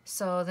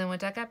 So then when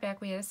Doug got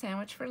back, we had a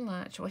sandwich for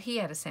lunch. Well, he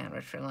had a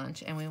sandwich for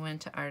lunch, and we went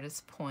to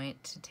Artist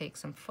Point to take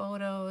some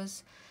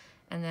photos.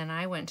 And then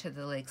I went to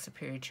the Lake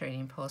Superior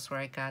Trading Post, where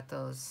I got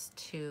those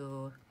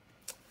 2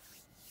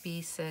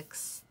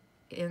 B6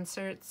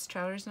 inserts,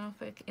 Trouters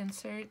Notebook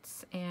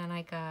inserts, and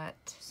I got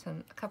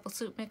a couple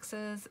soup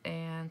mixes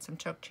and some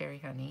choke cherry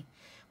honey,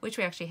 which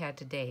we actually had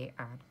today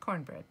on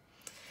cornbread.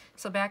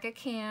 So back at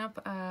camp,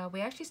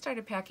 we actually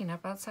started packing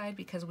up outside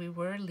because we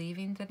were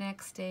leaving the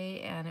next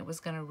day and it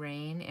was going to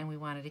rain, and we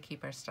wanted to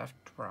keep our stuff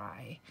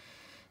dry.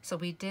 So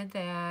we did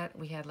that.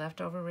 We had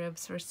leftover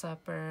ribs for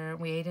supper.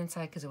 We ate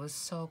inside because it was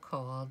so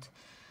cold,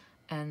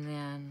 and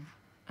then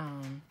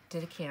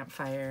did a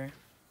campfire.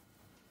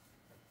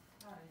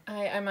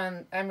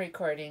 I'm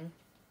recording.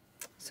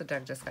 So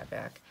Doug just got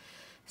back.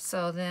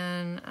 So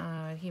then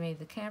he made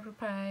the camper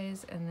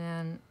pies, and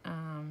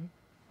then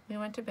we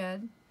went to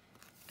bed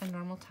at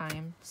normal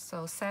time.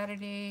 So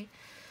Saturday,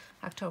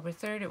 October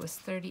 3rd, it was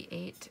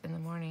 38 in the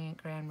morning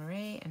at Grand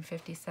Marais and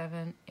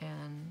 57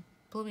 in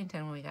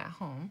Bloomington when we got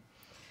home.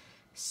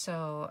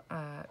 So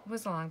it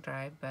was a long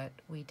drive, but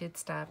we did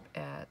stop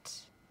at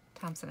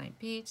Thompsonite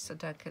Beach so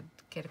Doug could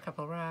get a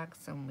couple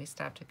rocks, and we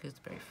stopped at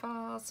Gooseberry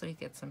Falls so he could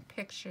get some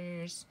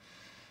pictures.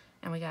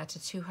 And we got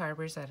to Two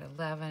Harbors at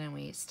 11, and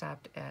we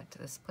stopped at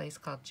this place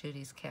called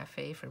Judy's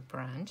Cafe for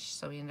brunch.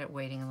 So we ended up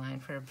waiting in line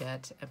for a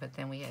bit, but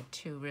then we had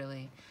 2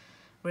 really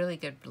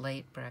good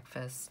late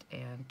breakfasts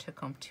and took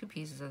home 2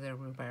 pieces of their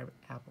rhubarb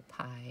apple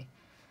pie.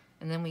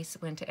 And then we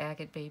went to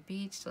Agate Bay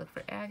Beach to look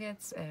for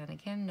agates, and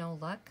again, no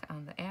luck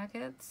on the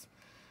agates.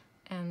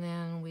 And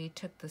then we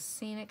took the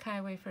scenic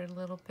highway for a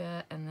little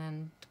bit, and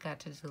then got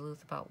to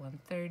Duluth about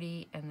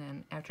 1:30, and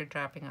then after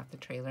dropping off the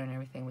trailer and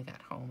everything, we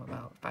got home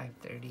about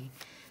 5:30.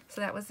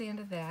 So that was the end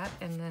of that,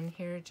 and then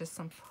here are just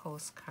some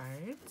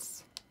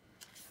postcards.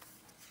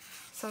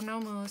 So no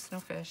moose,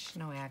 no fish,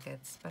 no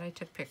agates, but I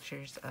took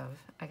pictures of,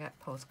 I got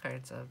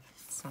postcards of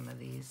some of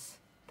these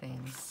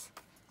things.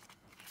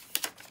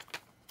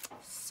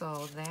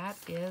 So that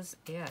is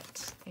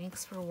it.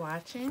 Thanks for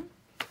watching,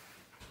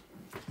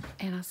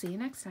 and I'll see you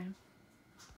next time.